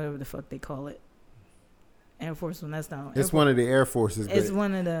 whatever the fuck they call it. Air Force One, that's not. It's one of the Air Forces. It's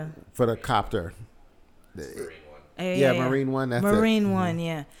one of the. For the copter. Yeah, Marine One. That's Marine One,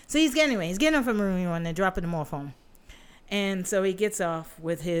 yeah. So he's getting off of Marine One. They're dropping him off home. And so he gets off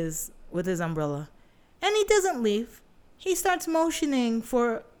with his umbrella. And he doesn't leave. He starts motioning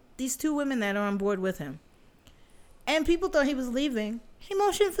for these two women that are on board with him. And people thought he was leaving. He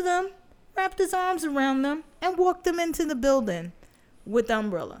motioned for them, wrapped his arms around them, and walked them into the building with the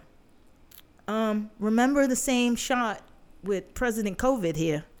umbrella. Remember the same shot with President COVID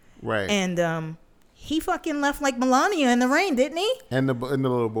here. Right. And he fucking left like Melania in the rain, didn't he? And the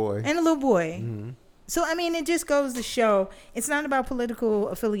little boy. And the little boy. So, I mean, it just goes to show it's not about political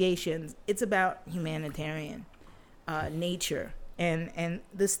affiliations. It's about humanitarian nature and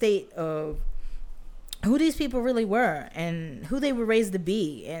the state of who these people really were and who they were raised to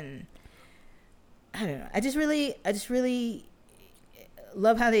be. And I don't know. I just really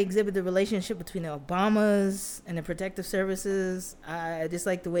love how they exhibit the relationship between the Obamas and the protective services. I just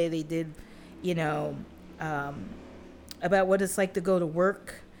like the way they did, about what it's like to go to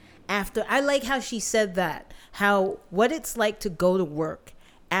work after. I like how she said that, what it's like to go to work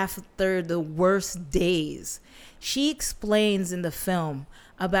after the worst days. She explains in the film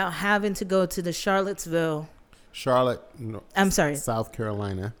about having to go to the South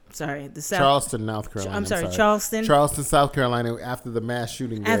Carolina. Sorry, Charleston, North Carolina. Charleston, South Carolina. After the mass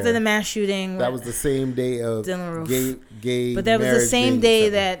shooting. That was the same day of gay. But that was the same day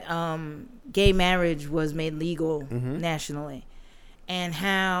that gay marriage was made legal nationally, and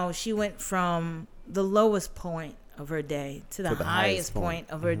how she went from the lowest point of her day to the highest point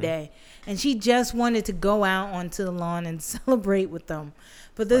of her day, and she just wanted to go out onto the lawn and celebrate with them.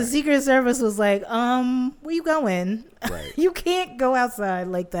 But the Secret Service was like, where you going? Right. You can't go outside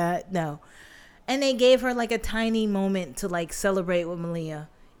like that. No. And they gave her like a tiny moment to celebrate with Malia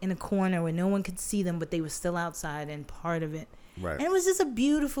in a corner where no one could see them, but they were still outside and part of it. Right. And it was just a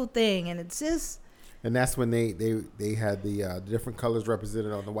beautiful thing. And it's just. And that's when they had the different colors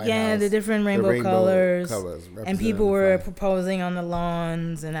represented on the White House. Yeah, the different rainbow colors. And people were proposing on the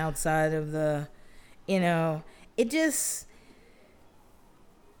lawns and outside of the, it just.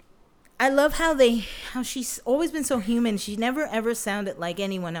 I love how she's always been so human. She never ever sounded like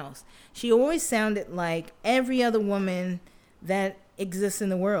anyone else. She always sounded like every other woman that exists in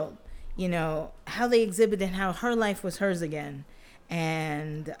the world. How they exhibited how her life was hers again.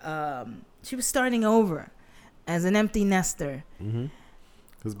 And she was starting over as an empty nester.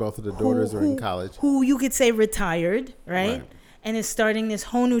 Because both of the daughters are in college. Who you could say retired, right? And is starting this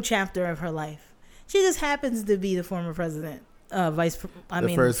whole new chapter of her life. She just happens to be the former president.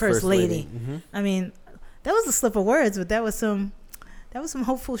 First lady. Mm-hmm. I mean, that was a slip of words, but that was some That was some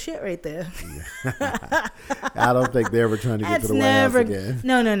hopeful shit right there. I don't think they're ever trying to get to the White House again.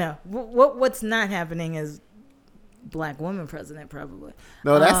 No. What's not happening is black woman president, probably.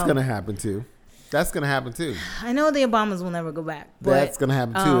 No, that's going to happen too. That's going to happen too. I know the Obamas will never go back. But, that's going to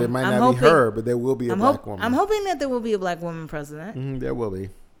happen too. It might not be her, but there will be a black woman. I'm hoping that there will be a black woman president. There will be.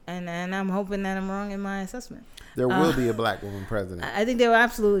 And I'm hoping that I'm wrong in my assessment. There will be a black woman president. I think there will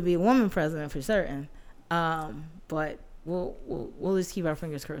absolutely be a woman president for certain. But we'll just keep our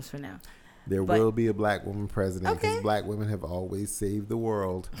fingers crossed for now. There will be a black woman president because black women have always saved the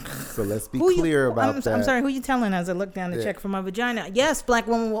world. So let's be clear about that. I'm sorry, who you telling as I look down to check for my vagina? Yes, black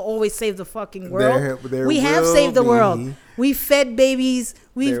women will always save the fucking world. We have saved the world. We've fed babies.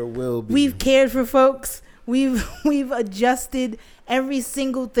 We've cared for folks. We've adjusted every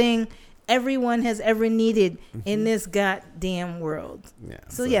single thing everyone has ever needed in this goddamn world. Yeah,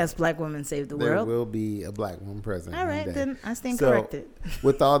 so yes, black women save the world. There will be a black woman president. All right, then I stand corrected.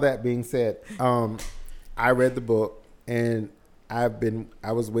 With all that being said, I read the book and I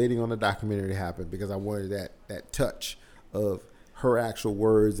was waiting on the documentary to happen because I wanted that touch of her actual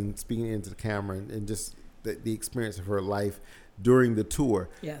words and speaking into the camera and just the experience of her life during the tour.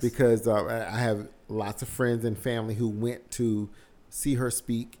 Yes. Because I have lots of friends and family who went to see her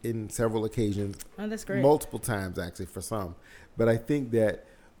speak in several occasions. Oh, that's great. Multiple times, actually, for some. But I think that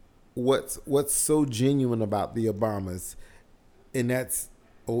what's so genuine about the Obamas, and that's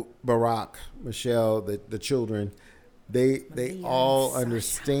Barack, Michelle, the children, they all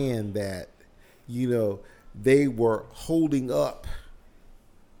understand that, they were holding up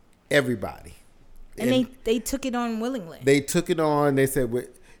everybody. And they took it on willingly. They took it on. They said,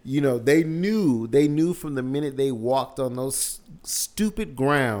 they knew from the minute they walked on those stupid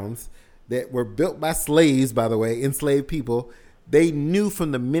grounds that were built by slaves, by the way, enslaved people. They knew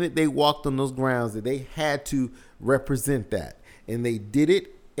from the minute they walked on those grounds that they had to represent that. And they did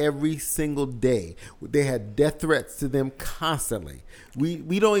it every single day. They had death threats to them constantly.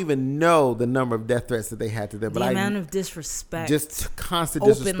 We don't even know the number of death threats that they had to them. The amount of disrespect. Just constant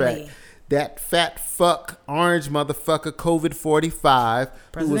disrespect. That fat fuck, orange motherfucker, COVID-45,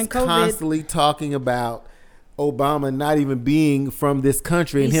 who was constantly talking about Obama not even being from this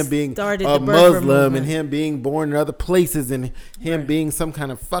country and him being a Muslim and him being born in other places and him being some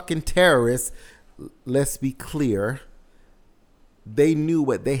kind of fucking terrorist. Let's be clear. They knew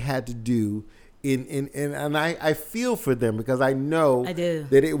what they had to do. And I feel for them because I know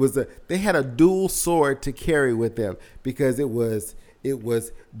that they had a dual sword to carry with them because it was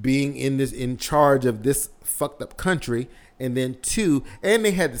being in charge of this fucked up country, and then and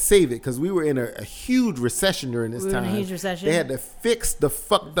they had to save it because we were in a huge recession during this time. In a huge recession. They had to fix the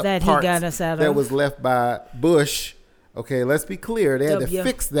fucked up parts that was left by Bush. Okay, let's be clear. They had to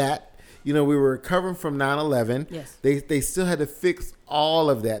fix that. We were recovering from 9/11. Yes. They still had to fix all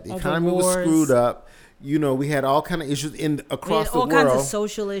of that. The economy was screwed up. We had all kind of issues across the world. All kinds of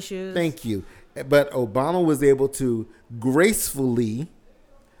social issues. Thank you. But Obama was able to gracefully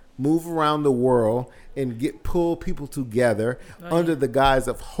move around the world and pull people together under the guise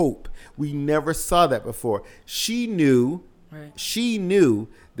of hope. We never saw that before. She knew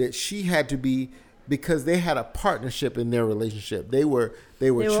that she had to be, because they had a partnership in their relationship. They were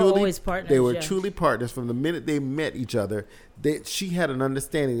truly always partners. They were truly partners from the minute they met each other. She had an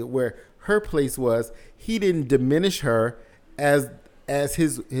understanding that where her place was. He didn't diminish her as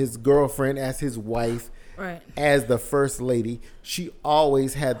his girlfriend, as his wife, as the first lady. She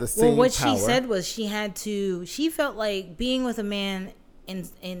always had the same power. Well, what she said was she felt like being with a man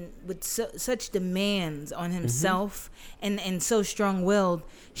and with such demands on himself and so strong-willed,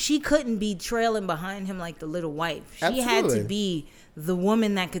 she couldn't be trailing behind him like the little wife. She had to be the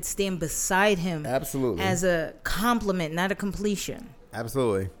woman that could stand beside him as a complement, not a completion.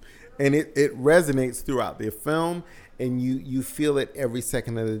 Absolutely. And it resonates throughout the film. And you feel it every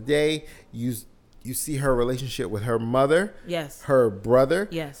second of the day. You see her relationship with her mother, her brother,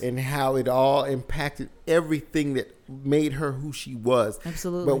 and how it all impacted everything that made her who she was.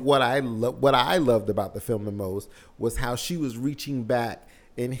 Absolutely. But what I loved about the film the most was how she was reaching back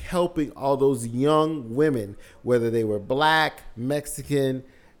and helping all those young women, whether they were black, Mexican,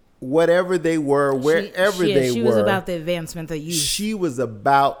 whatever they were, wherever they were. She was about the advancement of youth. She was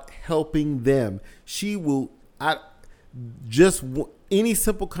about helping them. Any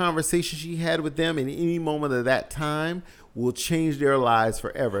simple conversation she had with them in any moment of that time will change their lives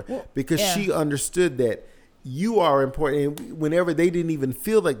forever, because she understood that you are important. And whenever they didn't even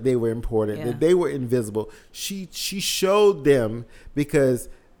feel like they were important, that they were invisible, she showed them, because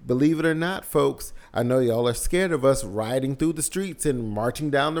believe it or not, folks, I know y'all are scared of us riding through the streets and marching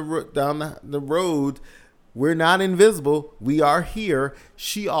down the road. we're not invisible. We are here.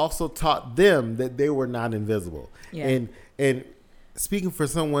 She also taught them that they were not invisible. Yeah. And speaking for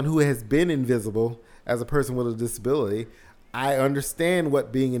someone who has been invisible as a person with a disability, I understand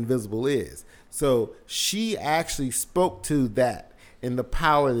what being invisible is. So she actually spoke to that and the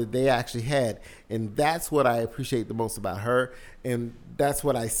power that they actually had. And that's what I appreciate the most about her. And that's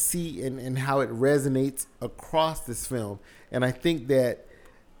what I see in how it resonates across this film. And I think that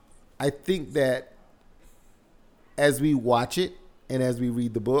as we watch it and as we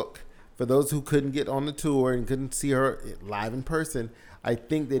read the book, for those who couldn't get on the tour and couldn't see her live in person, I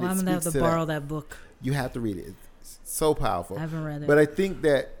think that I'm gonna have to borrow that book. You have to read it. It's so powerful. I haven't read it. But I think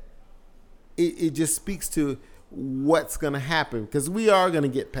that it just speaks to what's going to happen, because we are going to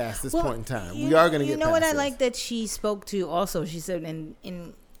get past this point in time. We are going to get past this. You know what I like that she spoke to also? She said in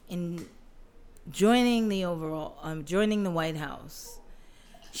joining the White House,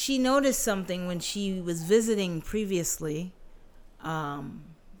 she noticed something when she was visiting previously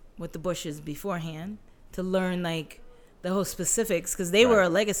with the Bushes beforehand to learn like the whole specifics, because they were a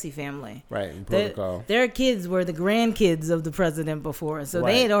legacy family. Right, in protocol. Their kids were the grandkids of the president before. So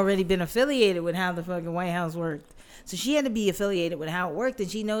they had already been affiliated with how the fucking White House worked. So she had to be affiliated with how it worked.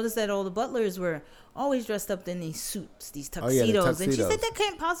 And she noticed that all the butlers were always dressed up in these suits, these tuxedos. And she said that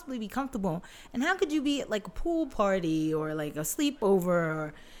can't possibly be comfortable. And how could you be at like a pool party or like a sleepover?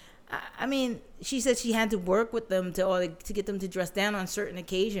 Or, I mean, she said she had to work with them to get them to dress down on certain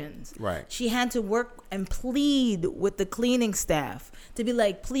occasions. Right. She had to work and plead with the cleaning staff to be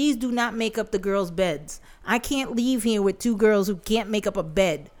like, please do not make up the girls' beds. I can't leave here with two girls who can't make up a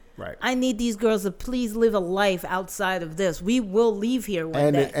bed. Right. I need these girls to please live a life outside of this. We will leave here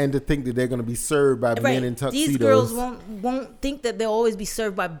one day. And to think that they're going to be served by men in tuxedos. These girls won't think that they'll always be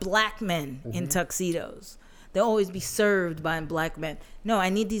served by black men in tuxedos. They'll always be served by black men. No, I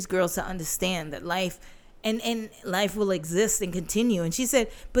need these girls to understand that life and life will exist and continue. And she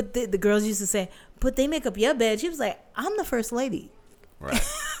said, but the girls used to say, but they make up your bed. She was like, I'm the first lady. Right.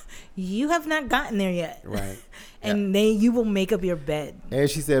 You have not gotten there yet. Right. And you will make up your bed. And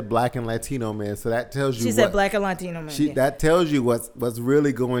she said black and Latino man. So that tells you She said black and Latino man. That tells you what's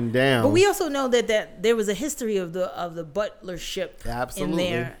really going down. But we also know that there was a history of the butlership in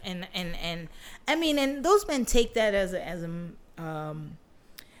there. And I mean, and those men take that as a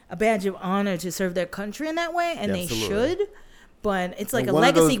badge of honor to serve their country in that way, and they should. But it's like a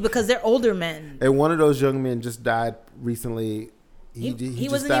legacy because they're older men. And one of those young men just died recently. He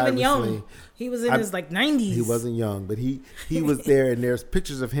wasn't even young. He was in his like 90s. He wasn't young, but he was there, and there's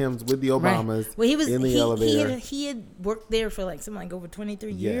pictures of him with the Obamas. Well, he was in the elevator. He had worked there for like something like over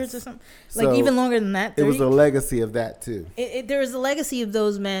 23 years or something, like even longer than that. 30. It was a legacy of that too. There is a legacy of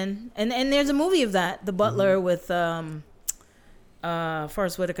those men, and there's a movie of that, The Butler, with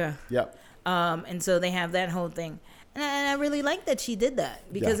Forrest Whitaker. Yep. And so they have that whole thing, and I really like that she did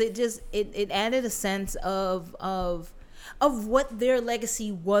that because it added a sense of what their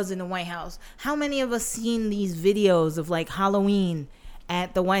legacy was in the White House. How many of us seen these videos of like Halloween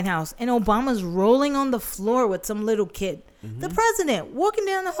at the White House and Obama's rolling on the floor with some little kid? The president walking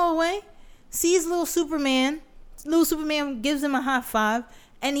down the hallway, sees little Superman. Little Superman gives him a high five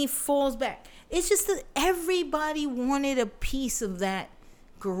and he falls back. It's just that everybody wanted a piece of that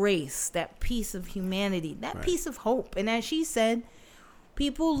grace, that piece of humanity, that piece of hope. And as she said,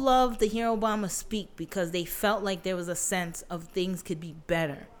 people loved to hear Obama speak because they felt like there was a sense of things could be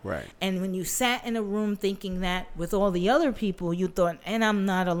better. Right. And when you sat in a room thinking that with all the other people, you thought, and I'm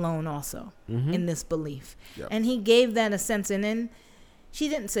not alone also in this belief. Yep. And he gave that a sense. And then she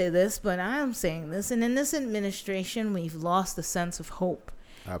didn't say this, but I'm saying this. And in this administration, we've lost the sense of hope.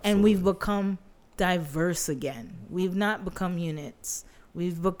 Absolutely. And we've become diverse again. We've not become units.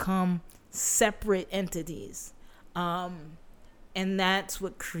 We've become separate entities. And that's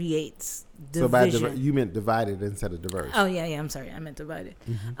what creates division. So you meant divided instead of diverse. Oh yeah, I'm sorry. I meant divided.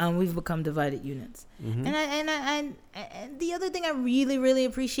 We've become divided units. And the other thing I really, really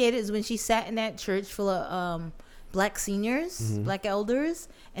appreciated is when she sat in that church full of black seniors, black elders,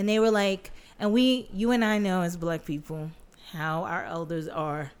 and they were like, and you and I know as black people how our elders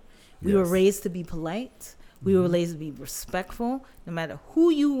are. We were raised to be polite. We were raised to be respectful. No matter who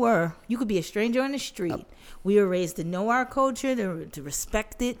you were, you could be a stranger on the street. We were raised to know our culture, to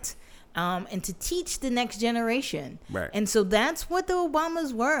respect it, and to teach the next generation. Right. And so that's what the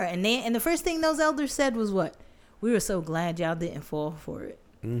Obamas were. And the first thing those elders said was what? We were so glad y'all didn't fall for it.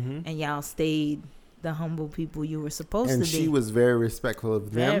 And y'all stayed the humble people you were supposed and to be. she was very respectful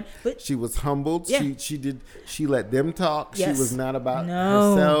of them. But she was humbled. Yeah. She let them talk. Yes. She was not about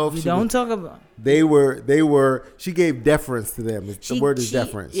no, herself. You She don't was, talk about. They were. She gave deference to them. The word is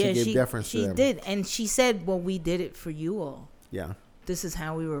deference. Yeah, she gave deference to them. She did, and she said, "Well, we did it for you all. Yeah. This is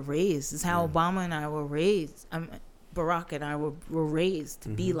how we were raised. This is how Obama and I were raised. Barack and I were raised to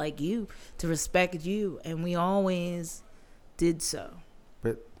be like you, to respect you, and we always did so."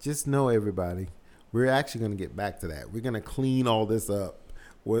 But just know, everybody, we're actually going to get back to that. We're going to clean all this up.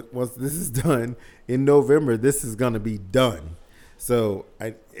 Once this is done in November, this is going to be done. So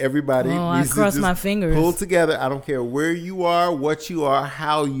everybody needs I cross to my just fingers. pull together. I don't care where you are, what you are,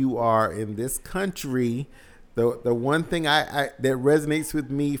 how you are in this country. The one thing that resonates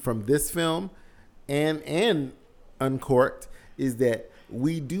with me from this film and Uncorked is that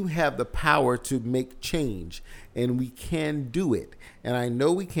we do have the power to make change, and we can do it. And I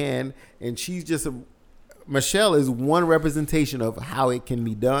know we can. And she's just Michelle is one representation of how it can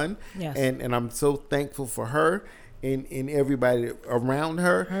be done. Yes. And I'm so thankful for her and everybody around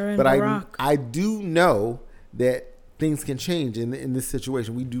her. And but Barack. I do know that things can change in this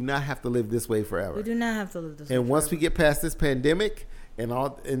situation. We do not have to live this way forever. We do not have to live this way. And once we get past this pandemic and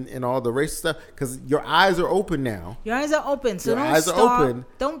all the racial stuff, because your eyes are open now. Your eyes are open, so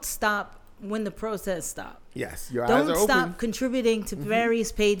don't stop when the protests stop. Yes, your eyes are open. Don't stop contributing to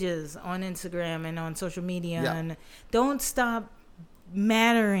various pages on Instagram and on social media, and don't stop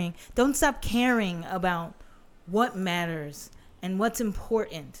mattering. Don't stop caring about what matters and what's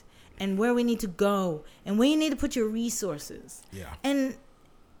important and where we need to go and where you need to put your resources. Yeah. And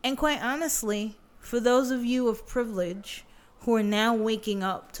quite honestly, for those of you of privilege who are now waking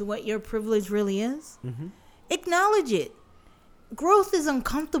up to what your privilege really is, acknowledge it. Growth is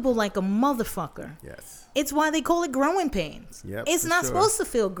uncomfortable like a motherfucker. Yes. It's why they call it growing pains. Yep, it's not supposed to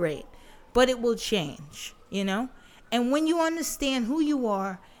feel great, but it will change, you know? And when you understand who you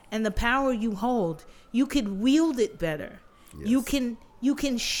are and the power you hold, you can wield it better. Yes. You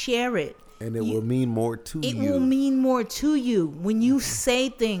can share it. And it will mean more to you. It will mean more to you when you say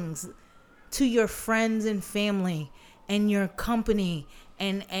things to your friends and family and your company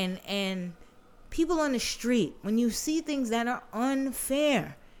and people on the street. When you see things that are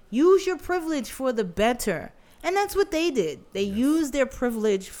unfair, use your privilege for the better. And that's what they did. They used their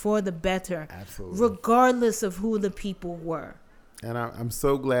privilege for the better. Absolutely. Regardless of who the people were. And I'm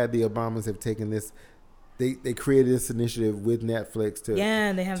so glad the Obamas have taken this. They created this initiative with Netflix to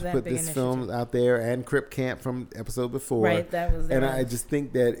they have that put big this initiative. film out there, and Crip Camp from episode before. Right, that was And there. I just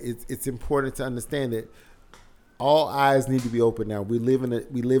think that it's important to understand that all eyes need to be open now. We live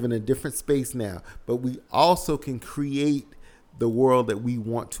in a different space now, but we also can create the world that we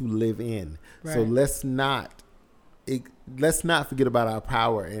want to live in. Right. So let's not forget about our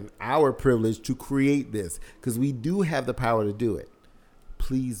power and our privilege to create this, because we do have the power to do it.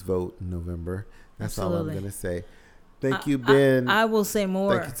 Please vote in November. That's all I'm going to say. Thank you, Ben. I will say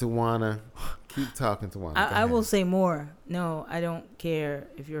more. Thank you, Tawana. Keep talking, Tawana. I will say more. No, I don't care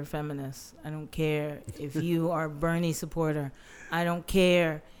if you're a feminist. I don't care if you are a Bernie supporter. I don't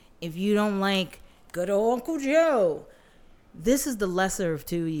care if you don't like good old Uncle Joe. This is the lesser of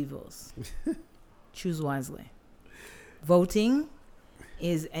two evils. Choose wisely. Voting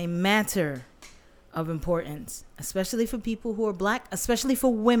is a matter of importance, especially for people who are black, especially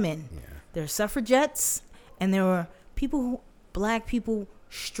for women. Yeah. There are suffragettes, and there were black people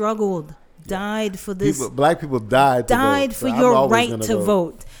struggled, died for this. Black people died for your right to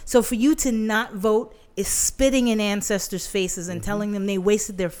vote. So for you to not vote is spitting in ancestors' faces and telling them they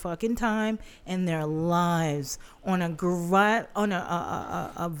wasted their fucking time and their lives on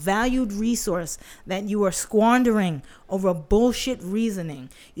a valued resource that you are squandering over bullshit reasoning.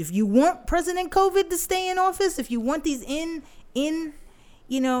 If you want President COVID to stay in office, if you want these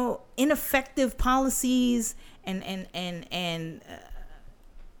ineffective policies and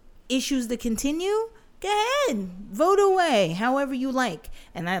issues to continue, go ahead, vote away however you like.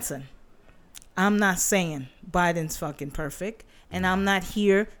 And I'm not saying Biden's fucking perfect, and I'm not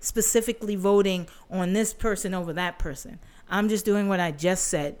here specifically voting on this person over that person. I'm just doing what I just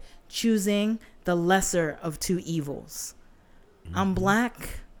said, choosing the lesser of two evils. I'm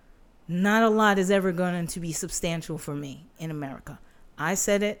black. Not a lot is ever going to be substantial for me in America. I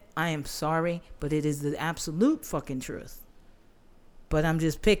said it. I am sorry, but it is the absolute fucking truth. But I'm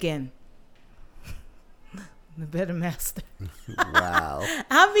just picking the better master. Wow.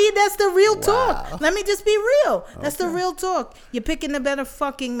 I mean, that's the real talk. Let me just be real. That's the real talk. You're picking the better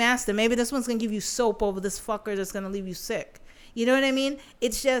fucking master. Maybe this one's going to give you soap over this fucker that's going to leave you sick. You know what I mean?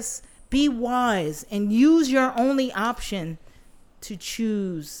 It's just be wise and use your only option to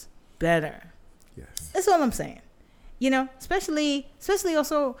choose better. Yes. That's all I'm saying. Especially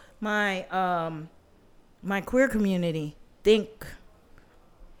also my my queer community think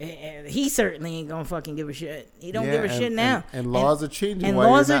he certainly ain't gonna fucking give a shit. He don't give a shit now. And laws are changing. And while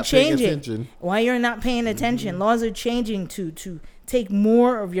laws you're are not paying changing. attention. Why you're not paying attention? Laws are changing to take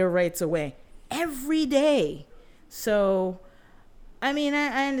more of your rights away every day. So, I mean,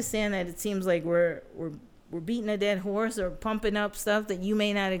 I understand that it seems like we're beating a dead horse or pumping up stuff that you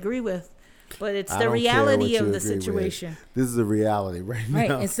may not agree with. But it's the reality of the situation. This is the reality right now.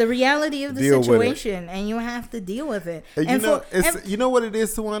 Right, it's the reality of the situation, and you have to deal with it. And you know what it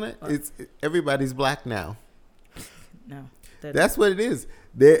is, Tawana? It's everybody's black now. No, that's what it is.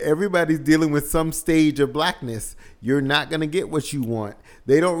 Everybody's dealing with some stage of blackness. You're not gonna get what you want.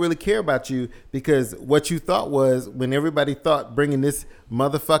 They don't really care about you because what you thought was when everybody thought bringing this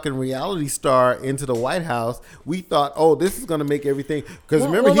motherfucking reality star into the White House, we thought, oh, this is gonna make everything. Because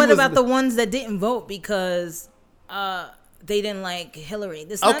remember, what about the ones that didn't vote because they didn't like Hillary?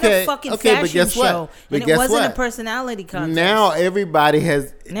 This is not a fucking fashion show, and it wasn't a personality contest. Now everybody's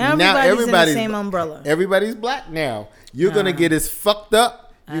in the same umbrella. Everybody's black now. You're gonna get as fucked up.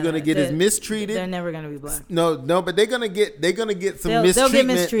 You're gonna get as mistreated. They're never gonna be black. No, but they're gonna get some mistreatment. They'll get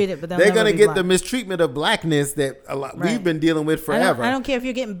mistreated, but they're gonna get the mistreatment of blackness that we've been dealing with forever. I don't care if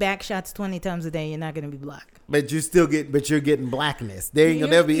you're getting back shots 20 times a day. You're not gonna be black. But you're getting blackness. There ain't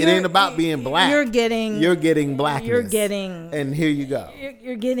gonna be. It ain't about being black. You're getting blackness. And here you go.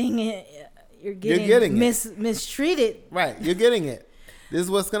 You're getting it. You're getting mistreated. Right. You're getting it. This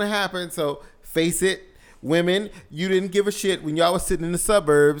is what's gonna happen. So face it. Women, you didn't give a shit when y'all was sitting in the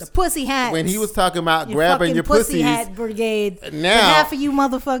suburbs. The pussy hats. When he was talking about grabbing your pussy pussies. Hat brigade. Now, half of you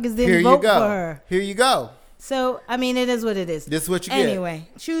motherfuckers didn't vote for her. Here you go. So, I mean, it is what it is. This is what you get. Anyway,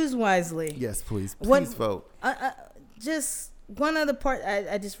 choose wisely. Yes, please. Please vote. Just one other part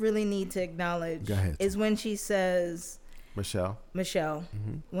I just really need to acknowledge is when she says... Michelle.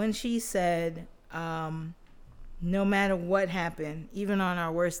 Mm-hmm. When she said, no matter what happened, even on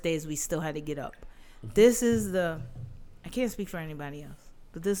our worst days, we still had to get up. This is I can't speak for anybody else,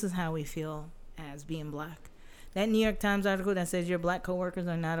 but this is how we feel as being black. That New York Times article that says your black coworkers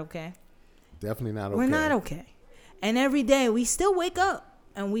are not okay. Definitely not okay. We're not okay. And every day we still wake up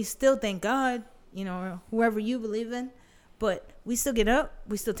and we still thank God, whoever you believe in, but we still get up,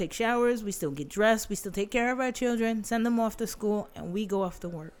 we still take showers, we still get dressed, we still take care of our children, send them off to school, and we go off to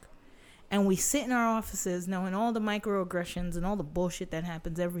work. And we sit in our offices knowing all the microaggressions and all the bullshit that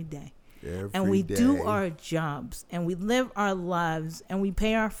happens every day. And we do our jobs and we live our lives and we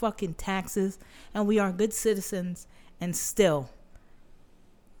pay our fucking taxes and we are good citizens, and still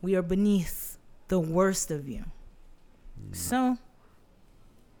we are beneath the worst of you. So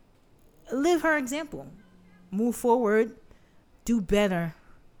live her example, move forward, do better,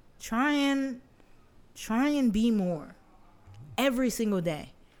 try and be more every single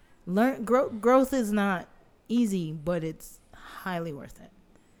day. Growth is not easy, but it's highly worth it.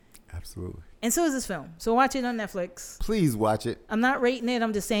 Absolutely. And so is this film. So watch it on Netflix. Please watch it. I'm not rating it.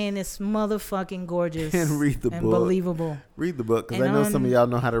 I'm just saying it's motherfucking gorgeous. And read the book. And believable. Read the book, because I know some of y'all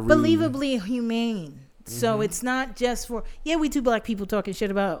know how to read. Believably humane. Mm-hmm. So it's not just for... Yeah, we two black people talking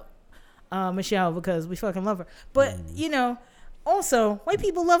shit about Michelle because we fucking love her. But, also, white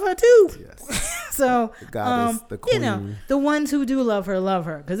people love her too. Yes. So, the goddess, the queen. The ones who do love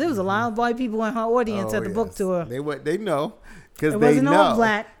her. Because there was a lot of white people in her audience at the book tour. They know. Because it they wasn't know. all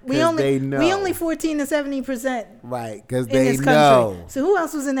black. We only 14 to 70%. Right, because they know. Country. So who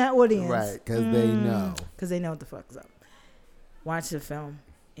else was in that audience? Right, because they know. Because they know what the fuck's up. Watch the film.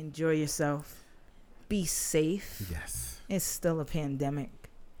 Enjoy yourself. Be safe. Yes. It's still a pandemic.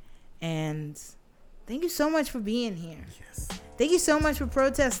 And thank you so much for being here. Yes. Thank you so much for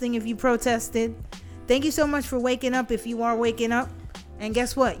protesting if you protested. Thank you so much for waking up if you are waking up. And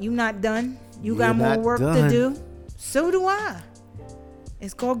guess what? You're not done. You got more work to do. So do I.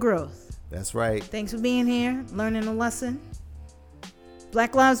 It's called growth. That's right. Thanks for being here, learning a lesson.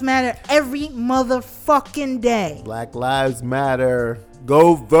 Black Lives Matter every motherfucking day. Black Lives Matter.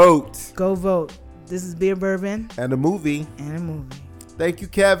 Go vote. Go vote. This is Beer Bourbon. And a movie. And a movie. Thank you,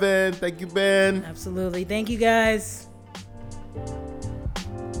 Kevin. Thank you, Ben. Absolutely. Thank you, guys.